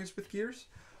strong as with gears.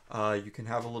 You can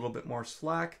have a little bit more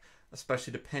slack,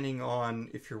 especially depending on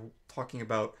if you're talking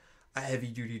about a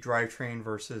heavy-duty drivetrain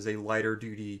versus a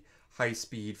lighter-duty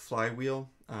high-speed flywheel.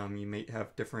 You may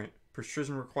have different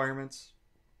precision requirements.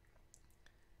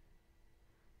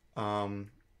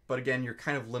 But again, you're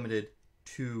kind of limited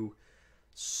to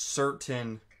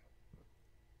certain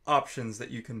options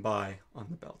that you can buy on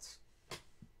the belts.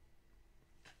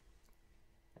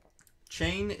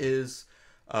 Chain is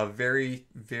a very,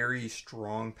 very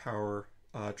strong power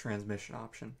transmission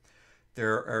option.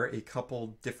 There are a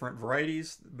couple different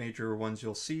varieties. The major ones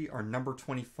you'll see are number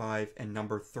 25 and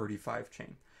number 35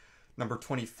 chain. Number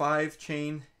 25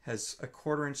 chain has a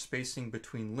 1/4 inch spacing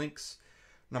between links.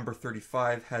 Number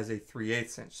 35 has a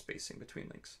 3/8 inch spacing between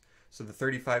links. So the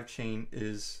 35 chain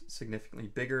is significantly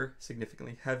bigger,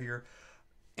 significantly heavier,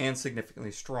 and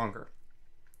significantly stronger.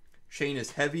 Chain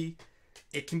is heavy,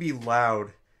 it can be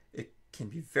loud, it can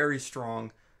be very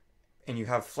strong, and you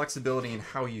have flexibility in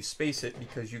how you space it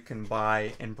because you can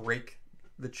buy and break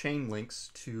the chain links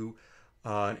to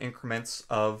increments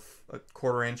of a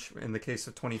 1/4 inch in the case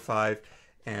of 25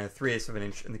 and 3/8 of an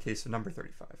inch in the case of number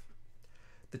 35.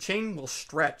 The chain will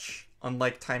stretch,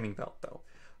 unlike timing belt though.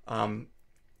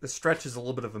 The stretch is a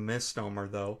little bit of a misnomer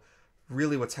though.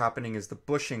 Really what's happening is the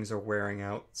bushings are wearing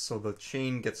out, so the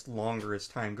chain gets longer as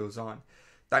time goes on.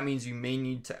 That means you may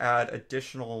need to add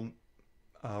additional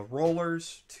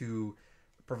rollers to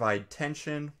provide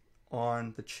tension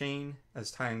on the chain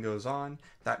as time goes on.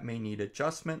 That may need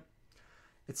adjustment.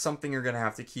 It's something you're going to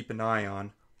have to keep an eye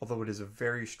on, although it is a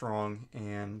very strong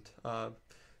and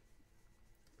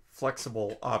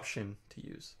flexible option to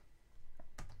use.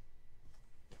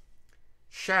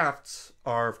 Shafts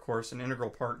are, of course, an integral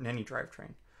part in any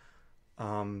drivetrain.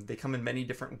 They come in many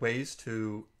different ways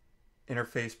to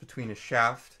interface between a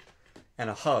shaft and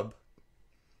a hub.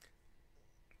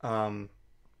 There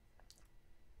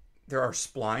are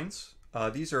splines.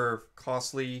 These are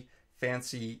costly,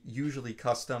 fancy, usually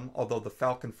custom, although the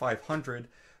Falcon 500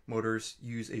 motors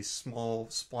use a small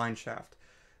spline shaft.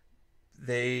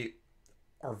 They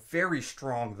are very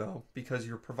strong though, because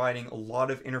you're providing a lot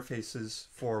of interfaces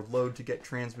for load to get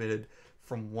transmitted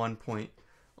from one point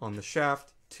on the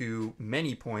shaft to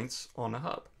many points on a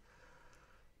hub.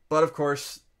 But of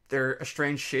course, they're a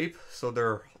strange shape, so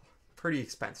they're pretty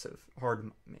expensive, hard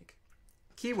to make.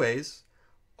 Keyways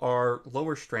are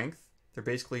lower strength. They're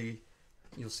basically,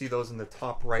 you'll see those in the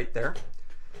top right there.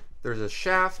 There's a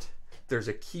shaft, there's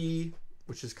a key,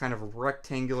 which is kind of a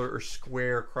rectangular or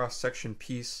square cross-section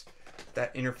piece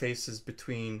that interfaces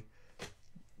between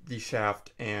the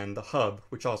shaft and the hub,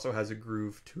 which also has a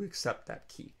groove to accept that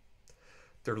key.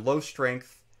 They're low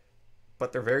strength,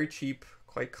 but they're very cheap,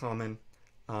 quite common,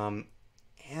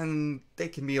 and they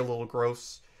can be a little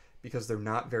gross because they're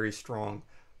not very strong.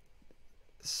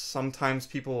 Sometimes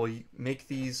people will make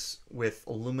these with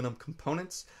aluminum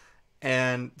components,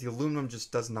 and the aluminum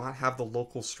just does not have the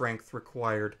local strength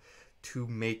required to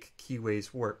make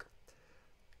keyways work.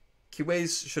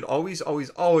 Keyways should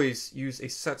always use a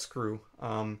set screw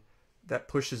that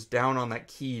pushes down on that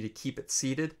key to keep it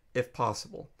seated if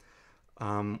possible,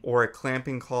 or a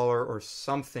clamping collar or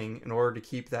something in order to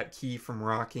keep that key from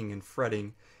rocking and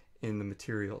fretting in the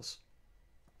materials.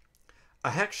 A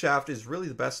hex shaft is really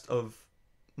the best of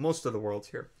most of the worlds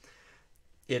here.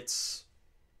 It's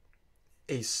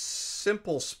a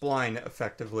simple spline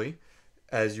effectively,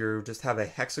 as you just have a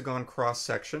hexagon cross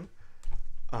section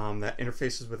that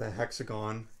interfaces with a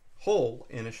hexagon hole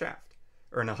in a shaft,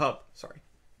 or in a hub, sorry.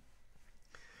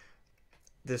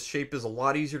 This shape is a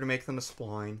lot easier to make than a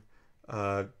spline.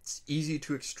 It's easy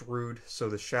to extrude, so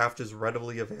the shaft is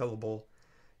readily available.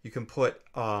 You can put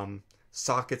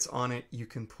sockets on it, you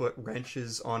can put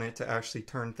wrenches on it to actually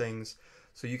turn things.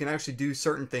 So you can actually do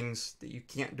certain things that you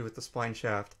can't do with the spline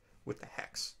shaft with the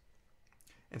hex.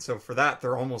 And so for that,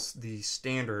 they're almost the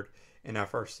standard in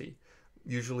FRC.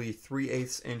 Usually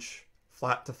 3/8 inch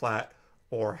flat to flat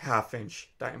or 1/2 inch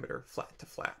diameter flat to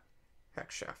flat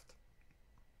hex shaft.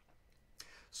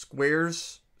 Square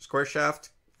shaft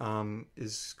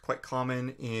is quite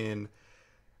common in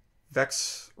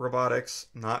Vex Robotics,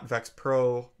 not Vex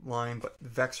Pro line, but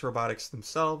Vex Robotics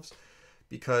themselves,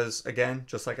 because again,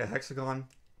 just like a hexagon,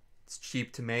 it's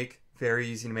cheap to make, very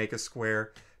easy to make a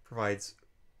square, provides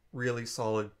really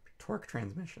solid torque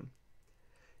transmission.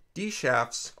 D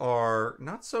shafts are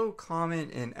not so common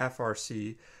in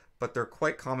FRC, but they're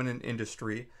quite common in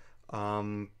industry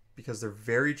because they're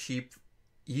very cheap,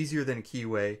 easier than a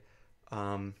keyway,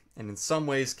 and in some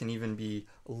ways can even be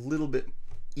a little bit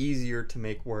easier to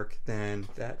make work than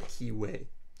that keyway.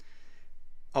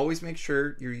 Always make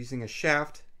sure you're using a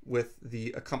shaft with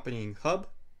the accompanying hub,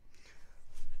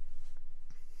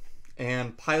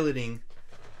 and piloting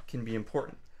can be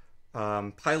important.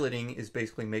 Piloting is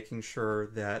basically making sure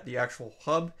that the actual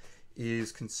hub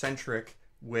is concentric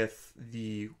with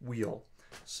the wheel.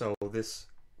 So this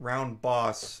round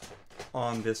boss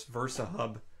on this Versa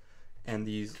hub and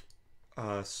these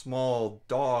small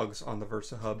dogs on the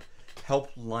Versa hub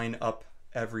help line up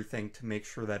everything to make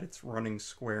sure that it's running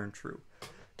square and true.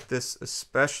 This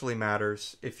especially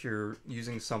matters if you're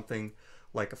using something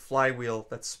like a flywheel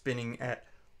that's spinning at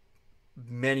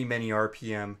many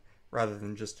RPM rather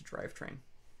than just a drivetrain.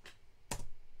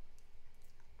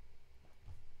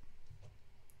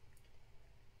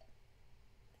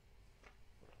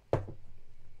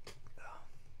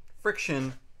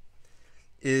 Friction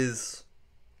is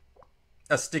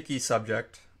a sticky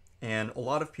subject, and a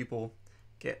lot of people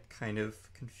get kind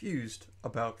of confused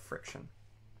about friction.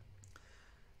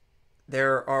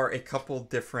 There are a couple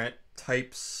different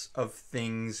types of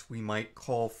things we might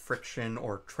call friction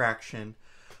or traction.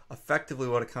 Effectively,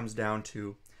 what it comes down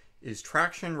to is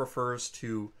traction refers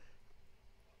to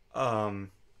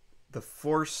the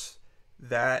force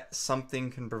that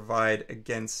something can provide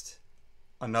against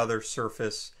another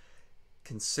surface,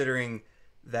 considering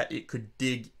that it could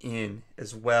dig in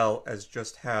as well as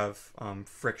just have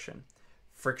friction.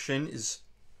 Friction is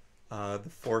the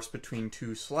force between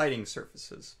two sliding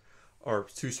surfaces, or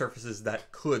two surfaces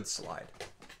that could slide.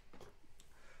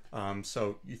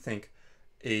 So you think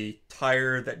a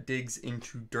tire that digs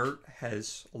into dirt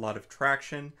has a lot of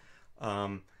traction.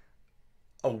 A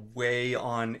way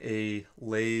on a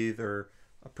lathe or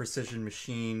a precision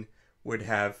machine would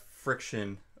have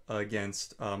friction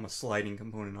against a sliding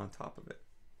component on top of it.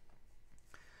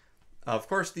 Of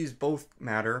course, these both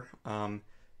matter. In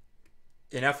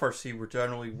FRC, we're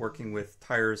generally working with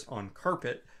tires on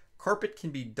carpet. Carpet can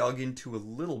be dug into a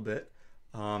little bit,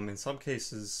 in some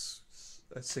cases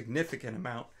a significant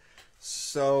amount.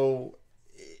 So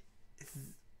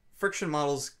friction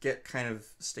models get kind of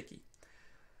sticky.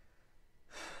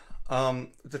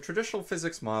 The traditional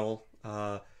physics model,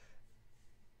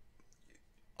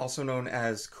 also known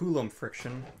as Coulomb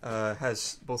friction,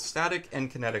 has both static and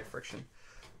kinetic friction.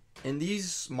 In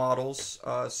these models,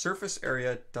 surface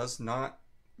area does not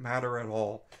matter at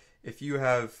all. If you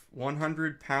have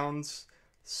 100 pounds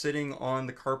sitting on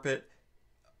the carpet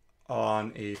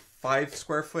on a 5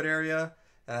 square foot area,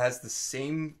 that has the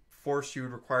same force you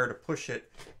would require to push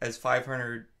it as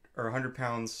 500 or 100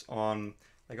 pounds on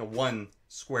like a 1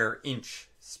 square inch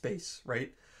space,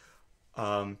 right?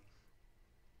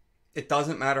 It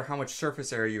doesn't matter how much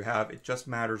surface area you have, it just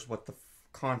matters what the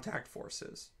contact force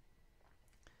is.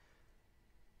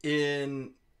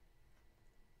 And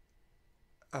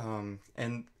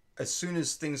as soon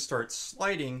as things start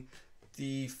sliding,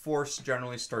 the force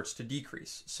generally starts to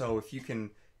decrease. So if you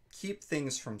can keep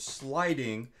things from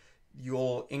sliding,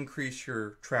 you'll increase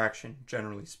your traction,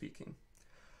 generally speaking.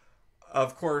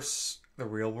 Of course, the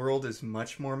real world is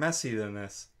much more messy than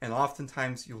this, and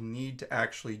oftentimes you'll need to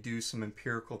actually do some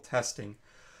empirical testing.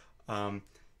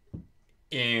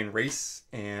 In race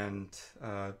and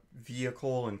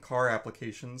vehicle and car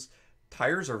applications,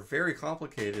 tires are very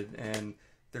complicated, and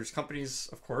there's companies,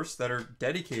 of course, that are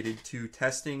dedicated to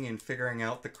testing and figuring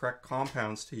out the correct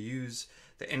compounds to use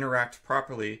that interact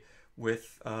properly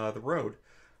with the road.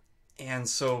 And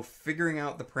so figuring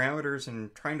out the parameters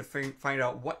and trying to find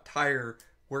out what tire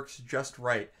works just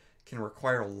right can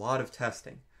require a lot of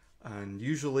testing. And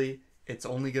usually it's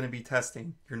only going to be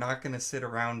testing. You're not going to sit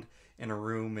around in a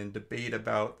room and debate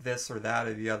about this or that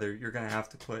or the other. You're going to have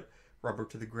to put rubber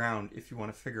to the ground if you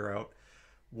want to figure out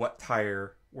what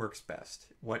tire works best,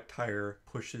 what tire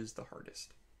pushes the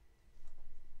hardest.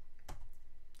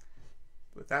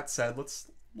 With that said, we'll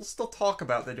still talk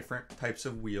about the different types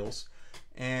of wheels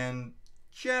and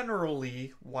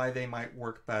generally why they might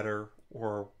work better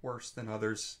or worse than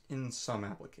others in some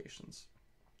applications.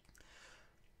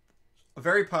 A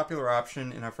very popular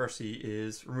option in FRC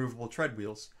is removable tread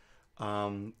wheels.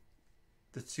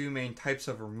 The two main types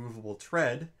of removable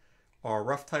tread are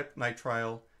rough type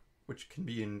nitrile, which can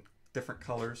be in different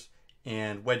colors,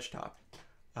 and wedge top.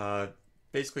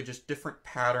 Basically just different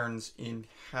patterns in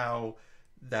how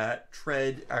that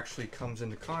tread actually comes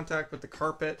into contact with the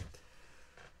carpet.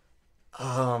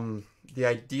 The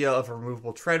idea of a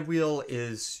removable tread wheel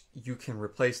is you can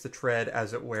replace the tread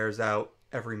as it wears out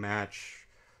every match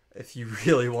if you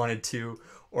really wanted to,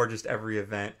 or just every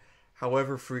event.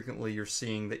 However frequently you're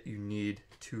seeing that you need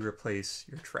to replace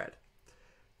your tread.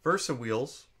 Versa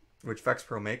wheels, which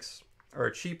Vexpro makes, are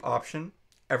a cheap option.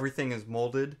 Everything is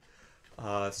molded,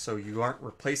 so you aren't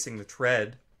replacing the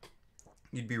tread.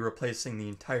 You'd be replacing the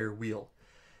entire wheel.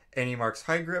 Any Marks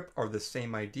High Grip are the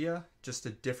same idea, just a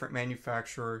different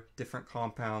manufacturer, different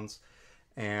compounds,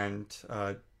 and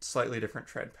slightly different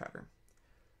tread pattern.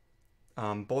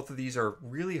 Both of these are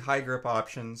really high grip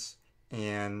options,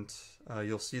 and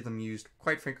you'll see them used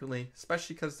quite frequently,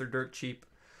 especially because they're dirt cheap.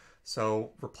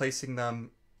 So replacing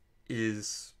them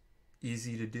is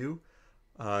easy to do.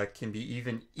 Can be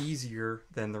even easier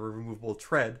than the removable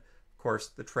tread. Of course,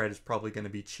 the tread is probably going to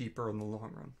be cheaper in the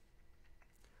long run.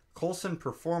 Coulson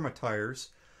Performa tires,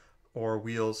 or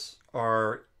wheels,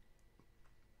 are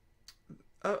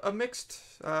a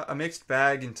mixed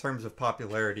bag in terms of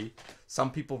popularity.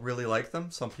 Some people really like them,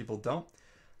 some people don't.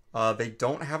 They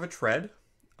don't have a tread.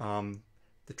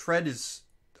 The tread is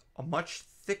a much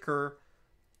thicker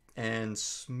and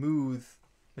smooth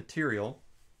material.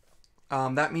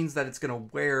 That means that it's going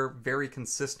to wear very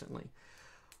consistently.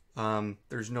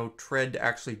 There's no tread to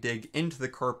actually dig into the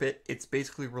carpet. It's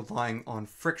basically relying on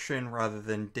friction rather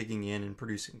than digging in and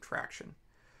producing traction.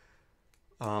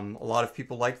 A lot of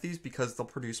people like these because they'll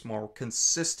produce more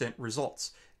consistent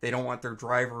results. They don't want their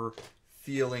driver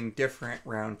feeling different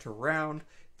round to round.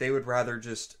 They would rather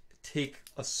just take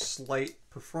a slight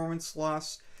performance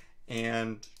loss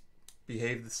and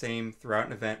behave the same throughout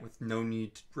an event with no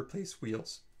need to replace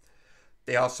wheels.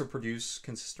 They also produce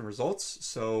consistent results,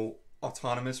 so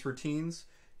autonomous routines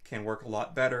can work a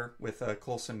lot better with a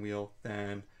Coulson wheel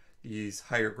than these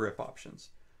higher grip options.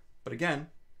 But again,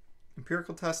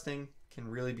 empirical testing can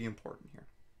really be important here.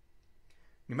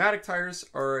 Pneumatic tires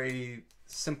are a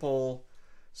simple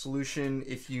solution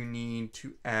if you need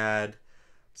to add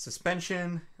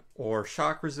suspension or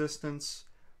shock resistance,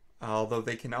 although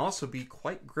they can also be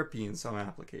quite grippy in some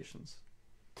applications.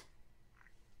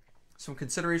 Some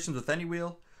considerations with any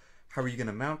wheel: how are you going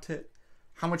to mount it?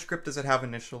 How much grip does it have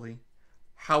initially?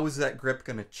 How is that grip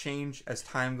going to change as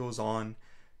time goes on?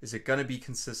 Is it going to be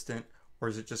consistent, or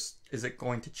is it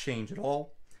going to change at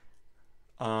all?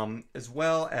 As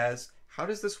well as, how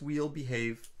does this wheel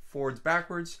behave forwards,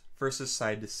 backwards versus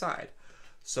side to side?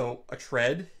 So a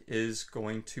tread is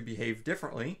going to behave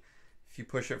differently if you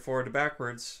push it forward to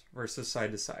backwards versus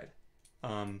side to side.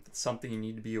 It's something you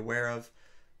need to be aware of,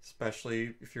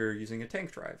 especially if you're using a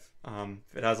tank drive.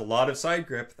 If it has a lot of side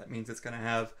grip, that means it's going to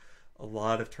have a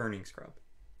lot of turning scrub.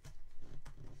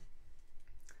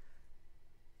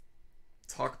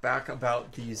 Talk back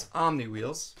about these Omni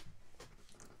wheels.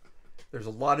 There's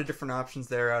a lot of different options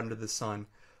there under the sun.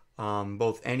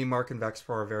 Both AndyMark and Vexpro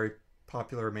are very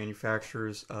popular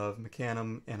manufacturers of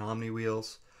Mecanum and Omni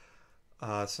wheels.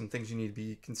 Some things you need to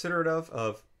be considerate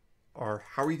of are,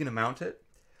 how are you going to mount it?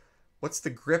 What's the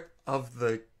grip of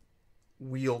the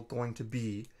wheel going to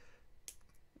be?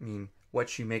 I mean,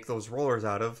 what you make those rollers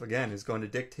out of, again, is going to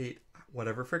dictate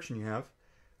whatever friction you have.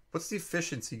 What's the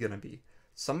efficiency going to be?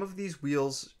 Some of these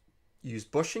wheels use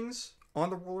bushings on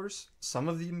the rollers. Some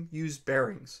of them use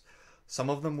bearings. Some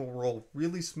of them will roll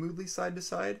really smoothly side to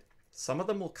side. Some of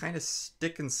them will kind of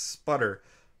stick and sputter.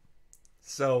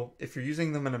 So if you're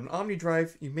using them in an Omni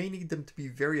drive, you may need them to be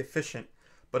very efficient.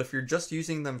 But if you're just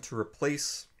using them to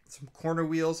replace some corner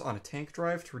wheels on a tank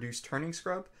drive to reduce turning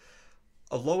scrub,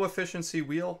 a low efficiency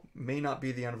wheel may not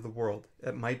be the end of the world.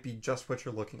 It might be just what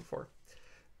you're looking for.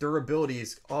 Durability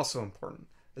is also important,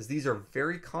 as these are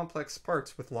very complex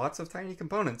parts with lots of tiny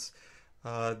components.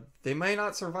 They may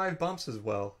not survive bumps as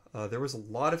well. There was a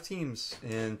lot of teams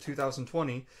in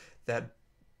 2020 that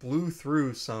blew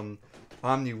through some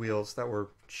Omni wheels that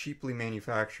were cheaply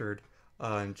manufactured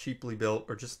and cheaply built,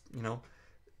 or just,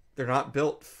 they're not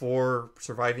built for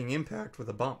surviving impact with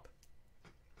a bump.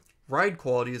 Ride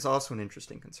quality is also an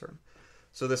interesting concern.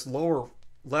 So this lower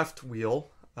left wheel,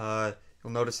 you'll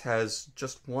notice, has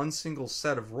just one single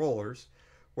set of rollers,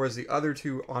 whereas the other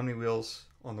two Omni wheels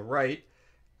on the right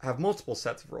have multiple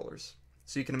sets of rollers.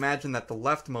 So you can imagine that the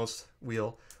leftmost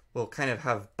wheel will kind of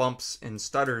have bumps and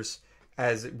stutters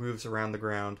as it moves around the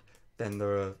ground than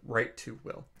the right two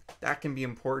will. That can be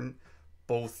important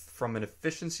both from an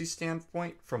efficiency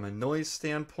standpoint, from a noise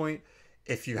standpoint.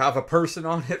 If you have a person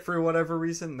on it for whatever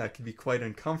reason, that can be quite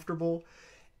uncomfortable.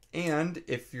 And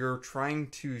if you're trying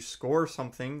to score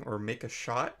something or make a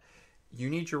shot, you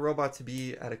need your robot to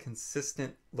be at a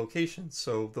consistent location.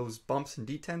 So those bumps and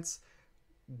detents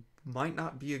might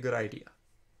not be a good idea.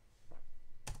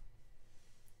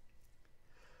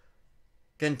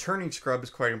 Again, turning scrub is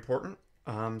quite important.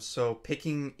 So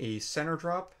picking a center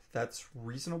drop that's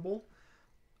reasonable.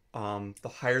 The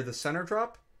higher the center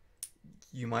drop,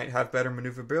 you might have better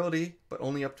maneuverability, but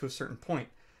only up to a certain point.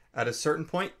 At a certain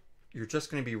point, you're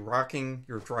just going to be rocking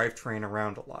your drivetrain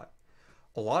around a lot.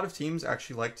 A lot of teams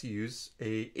actually like to use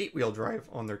a 8-wheel drive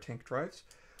on their tank drives.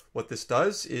 What this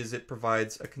does is it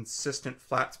provides a consistent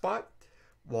flat spot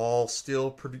while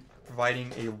still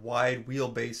providing a wide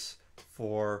wheelbase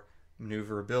for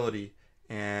maneuverability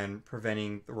and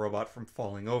preventing the robot from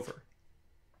falling over.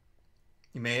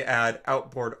 You may add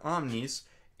outboard omnis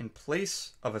in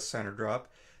place of a center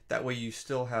drop. That way you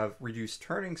still have reduced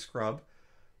turning scrub,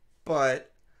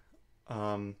 but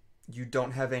you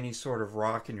don't have any sort of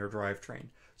rock in your drivetrain.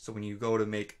 So when you go to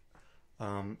make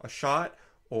a shot,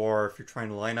 or if you're trying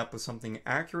to line up with something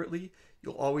accurately,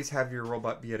 you'll always have your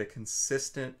robot be at a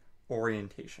consistent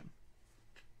orientation.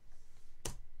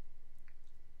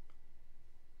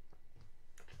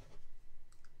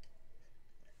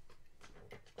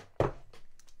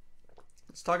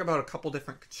 Let's talk about a couple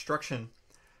different construction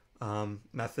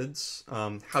methods,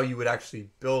 how you would actually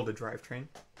build a drivetrain.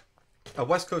 A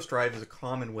West Coast drive is a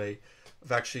common way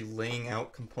of actually laying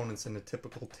out components in a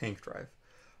typical tank drive.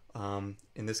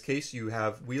 In this case, you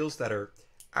have wheels that are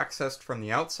accessed from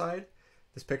the outside.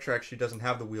 This picture actually doesn't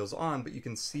have the wheels on, but you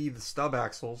can see the stub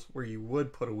axles where you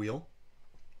would put a wheel.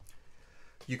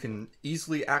 You can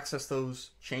easily access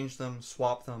those, change them,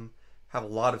 swap them, have a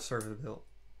lot of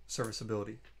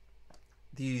serviceability.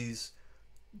 These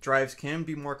drives can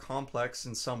be more complex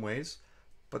in some ways,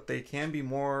 but they can be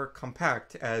more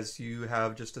compact as you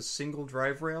have just a single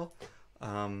drive rail.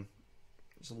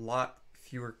 There's a lot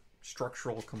fewer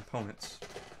structural components.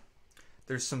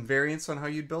 There's some variance on how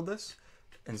you'd build this.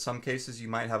 In some cases, you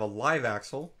might have a live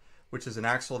axle, which is an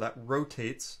axle that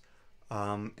rotates.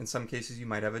 In some cases, you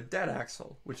might have a dead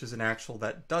axle, which is an axle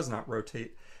that does not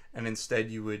rotate, and instead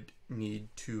you would need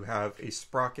to have a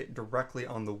sprocket directly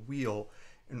on the wheel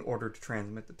in order to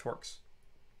transmit the torques.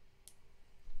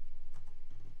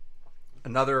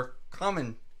 Another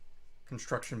common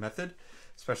construction method,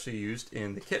 especially used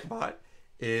in the kit bot,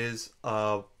 is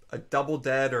a double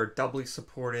dead or doubly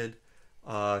supported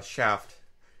shaft,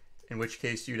 in which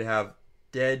case you'd have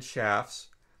dead shafts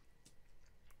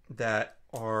that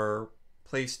are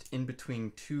placed in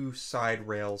between two side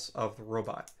rails of the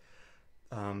robot.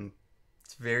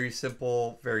 It's very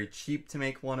simple, very cheap to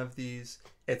make one of these.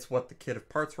 It's what the kit of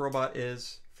parts robot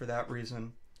is for that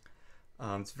reason.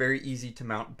 It's very easy to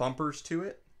mount bumpers to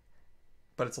it,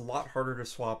 but it's a lot harder to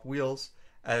swap wheels,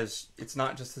 as it's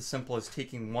not just as simple as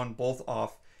taking one bolt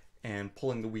off and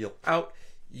pulling the wheel out.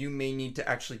 You may need to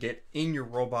actually get in your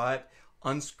robot,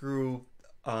 unscrew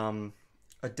a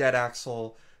dead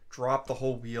axle, drop the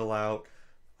whole wheel out,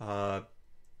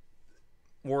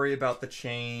 worry about the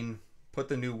chain, put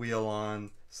the new wheel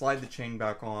on, slide the chain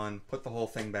back on, put the whole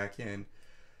thing back in.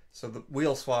 So the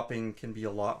wheel swapping can be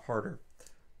a lot harder.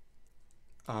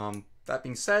 That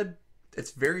being said,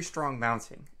 it's very strong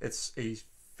mounting. It's a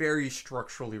very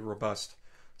structurally robust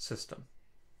system.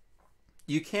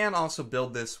 You can also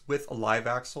build this with a live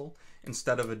axle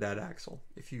instead of a dead axle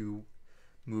if you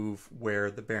move where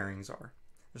the bearings are.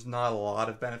 There's not a lot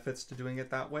of benefits to doing it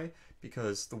that way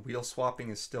because the wheel swapping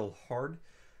is still hard,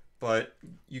 but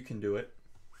you can do it.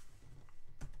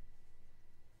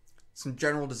 Some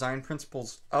general design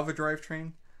principles of a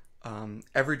drivetrain.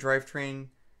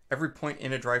 Every point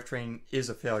in a drivetrain is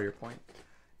a failure point.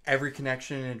 Every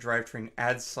connection in a drivetrain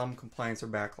adds some compliance or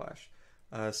backlash.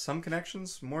 Some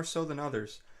connections more so than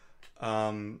others.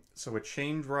 So a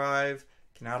chain drive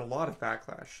can add a lot of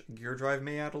backlash. A gear drive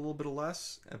may add a little bit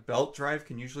less. A belt drive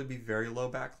can usually be very low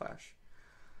backlash.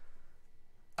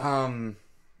 And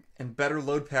better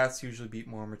load paths usually beat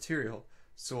more material.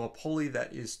 So a pulley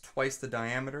that is twice the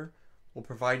diameter will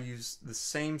provide you the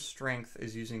same strength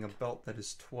as using a belt that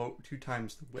is 2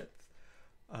 times the width.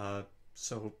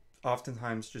 So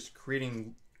oftentimes just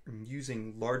creating and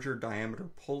using larger diameter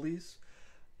pulleys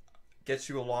gets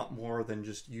you a lot more than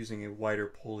just using a wider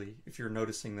pulley. If you're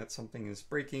noticing that something is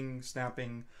breaking,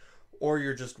 snapping, or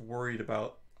you're just worried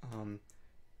about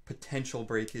potential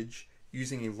breakage,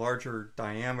 using a larger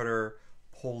diameter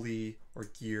pulley or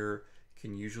gear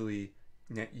can usually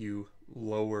net you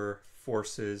lower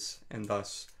forces and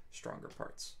thus stronger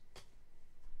parts.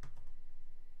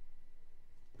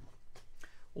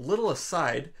 A little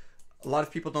aside, a lot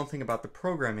of people don't think about the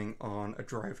programming on a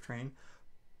drivetrain,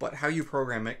 but how you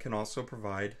program it can also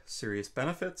provide serious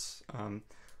benefits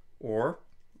or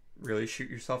really shoot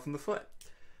yourself in the foot.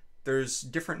 There's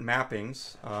different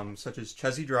mappings, such as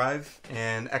Chessie drive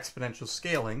and exponential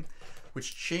scaling,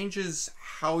 which changes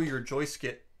how your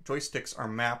joysticks are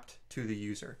mapped to the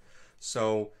user.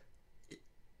 So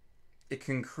it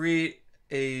can create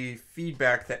a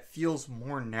feedback that feels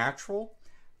more natural,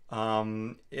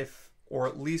 or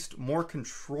at least more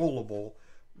controllable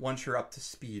once you're up to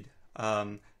speed.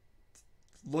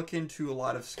 Look into a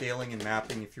lot of scaling and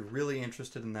mapping if you're really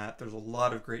interested in that. There's a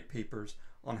lot of great papers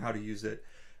on how to use it,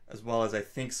 as well as I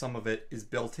think some of it is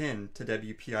built in to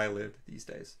WPI-lib these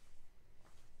days.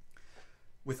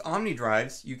 With Omni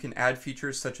drives, you can add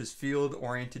features such as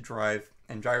field-oriented drive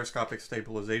and gyroscopic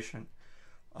stabilization.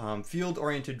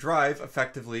 Field-oriented drive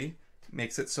effectively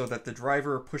makes it so that the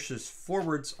driver pushes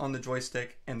forwards on the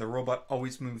joystick and the robot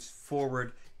always moves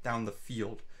forward down the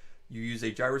field. You use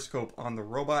a gyroscope on the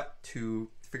robot to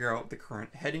figure out the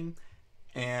current heading,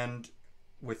 and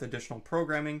with additional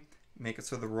programming, make it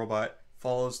so the robot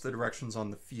follows the directions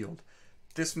on the field.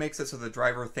 This makes it so the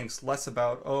driver thinks less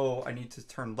about, oh, I need to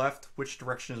turn left, which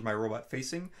direction is my robot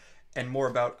facing, and more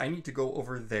about, I need to go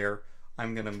over there,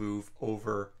 I'm going to move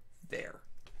over there.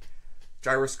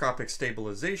 Gyroscopic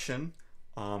stabilization,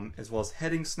 as well as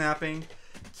heading snapping,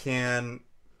 can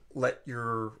let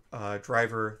your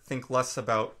driver think less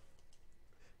about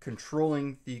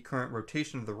controlling the current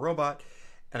rotation of the robot,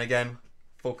 and again,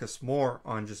 focus more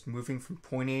on just moving from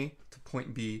point A to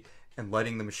point B and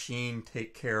letting the machine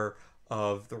take care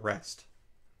of the rest.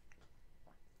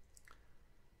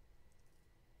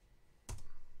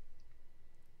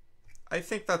 I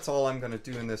think that's all I'm going to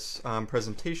do in this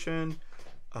presentation.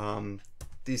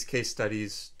 these case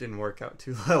studies didn't work out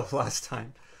too well last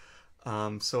time.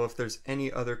 So if there's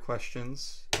any other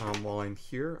questions while I'm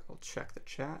here, I'll check the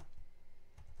chat.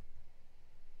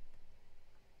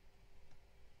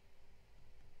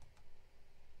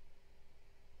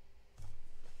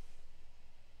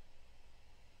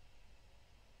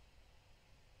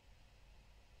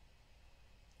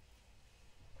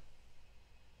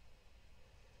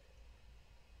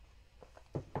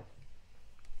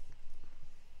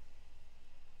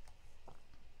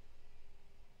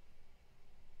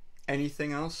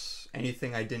 Anything else?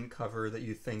 Anything I didn't cover that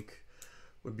you think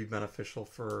would be beneficial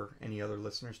for any other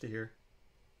listeners to hear?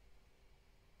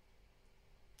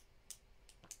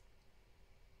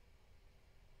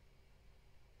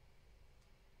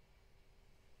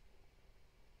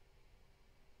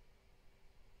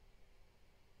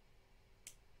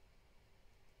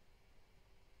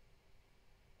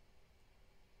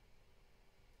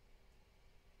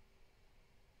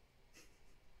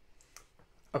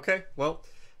 Okay, well,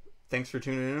 thanks for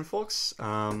tuning in, folks.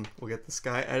 We'll get this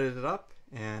guy edited up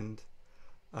and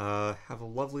have a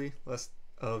lovely rest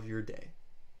of your day.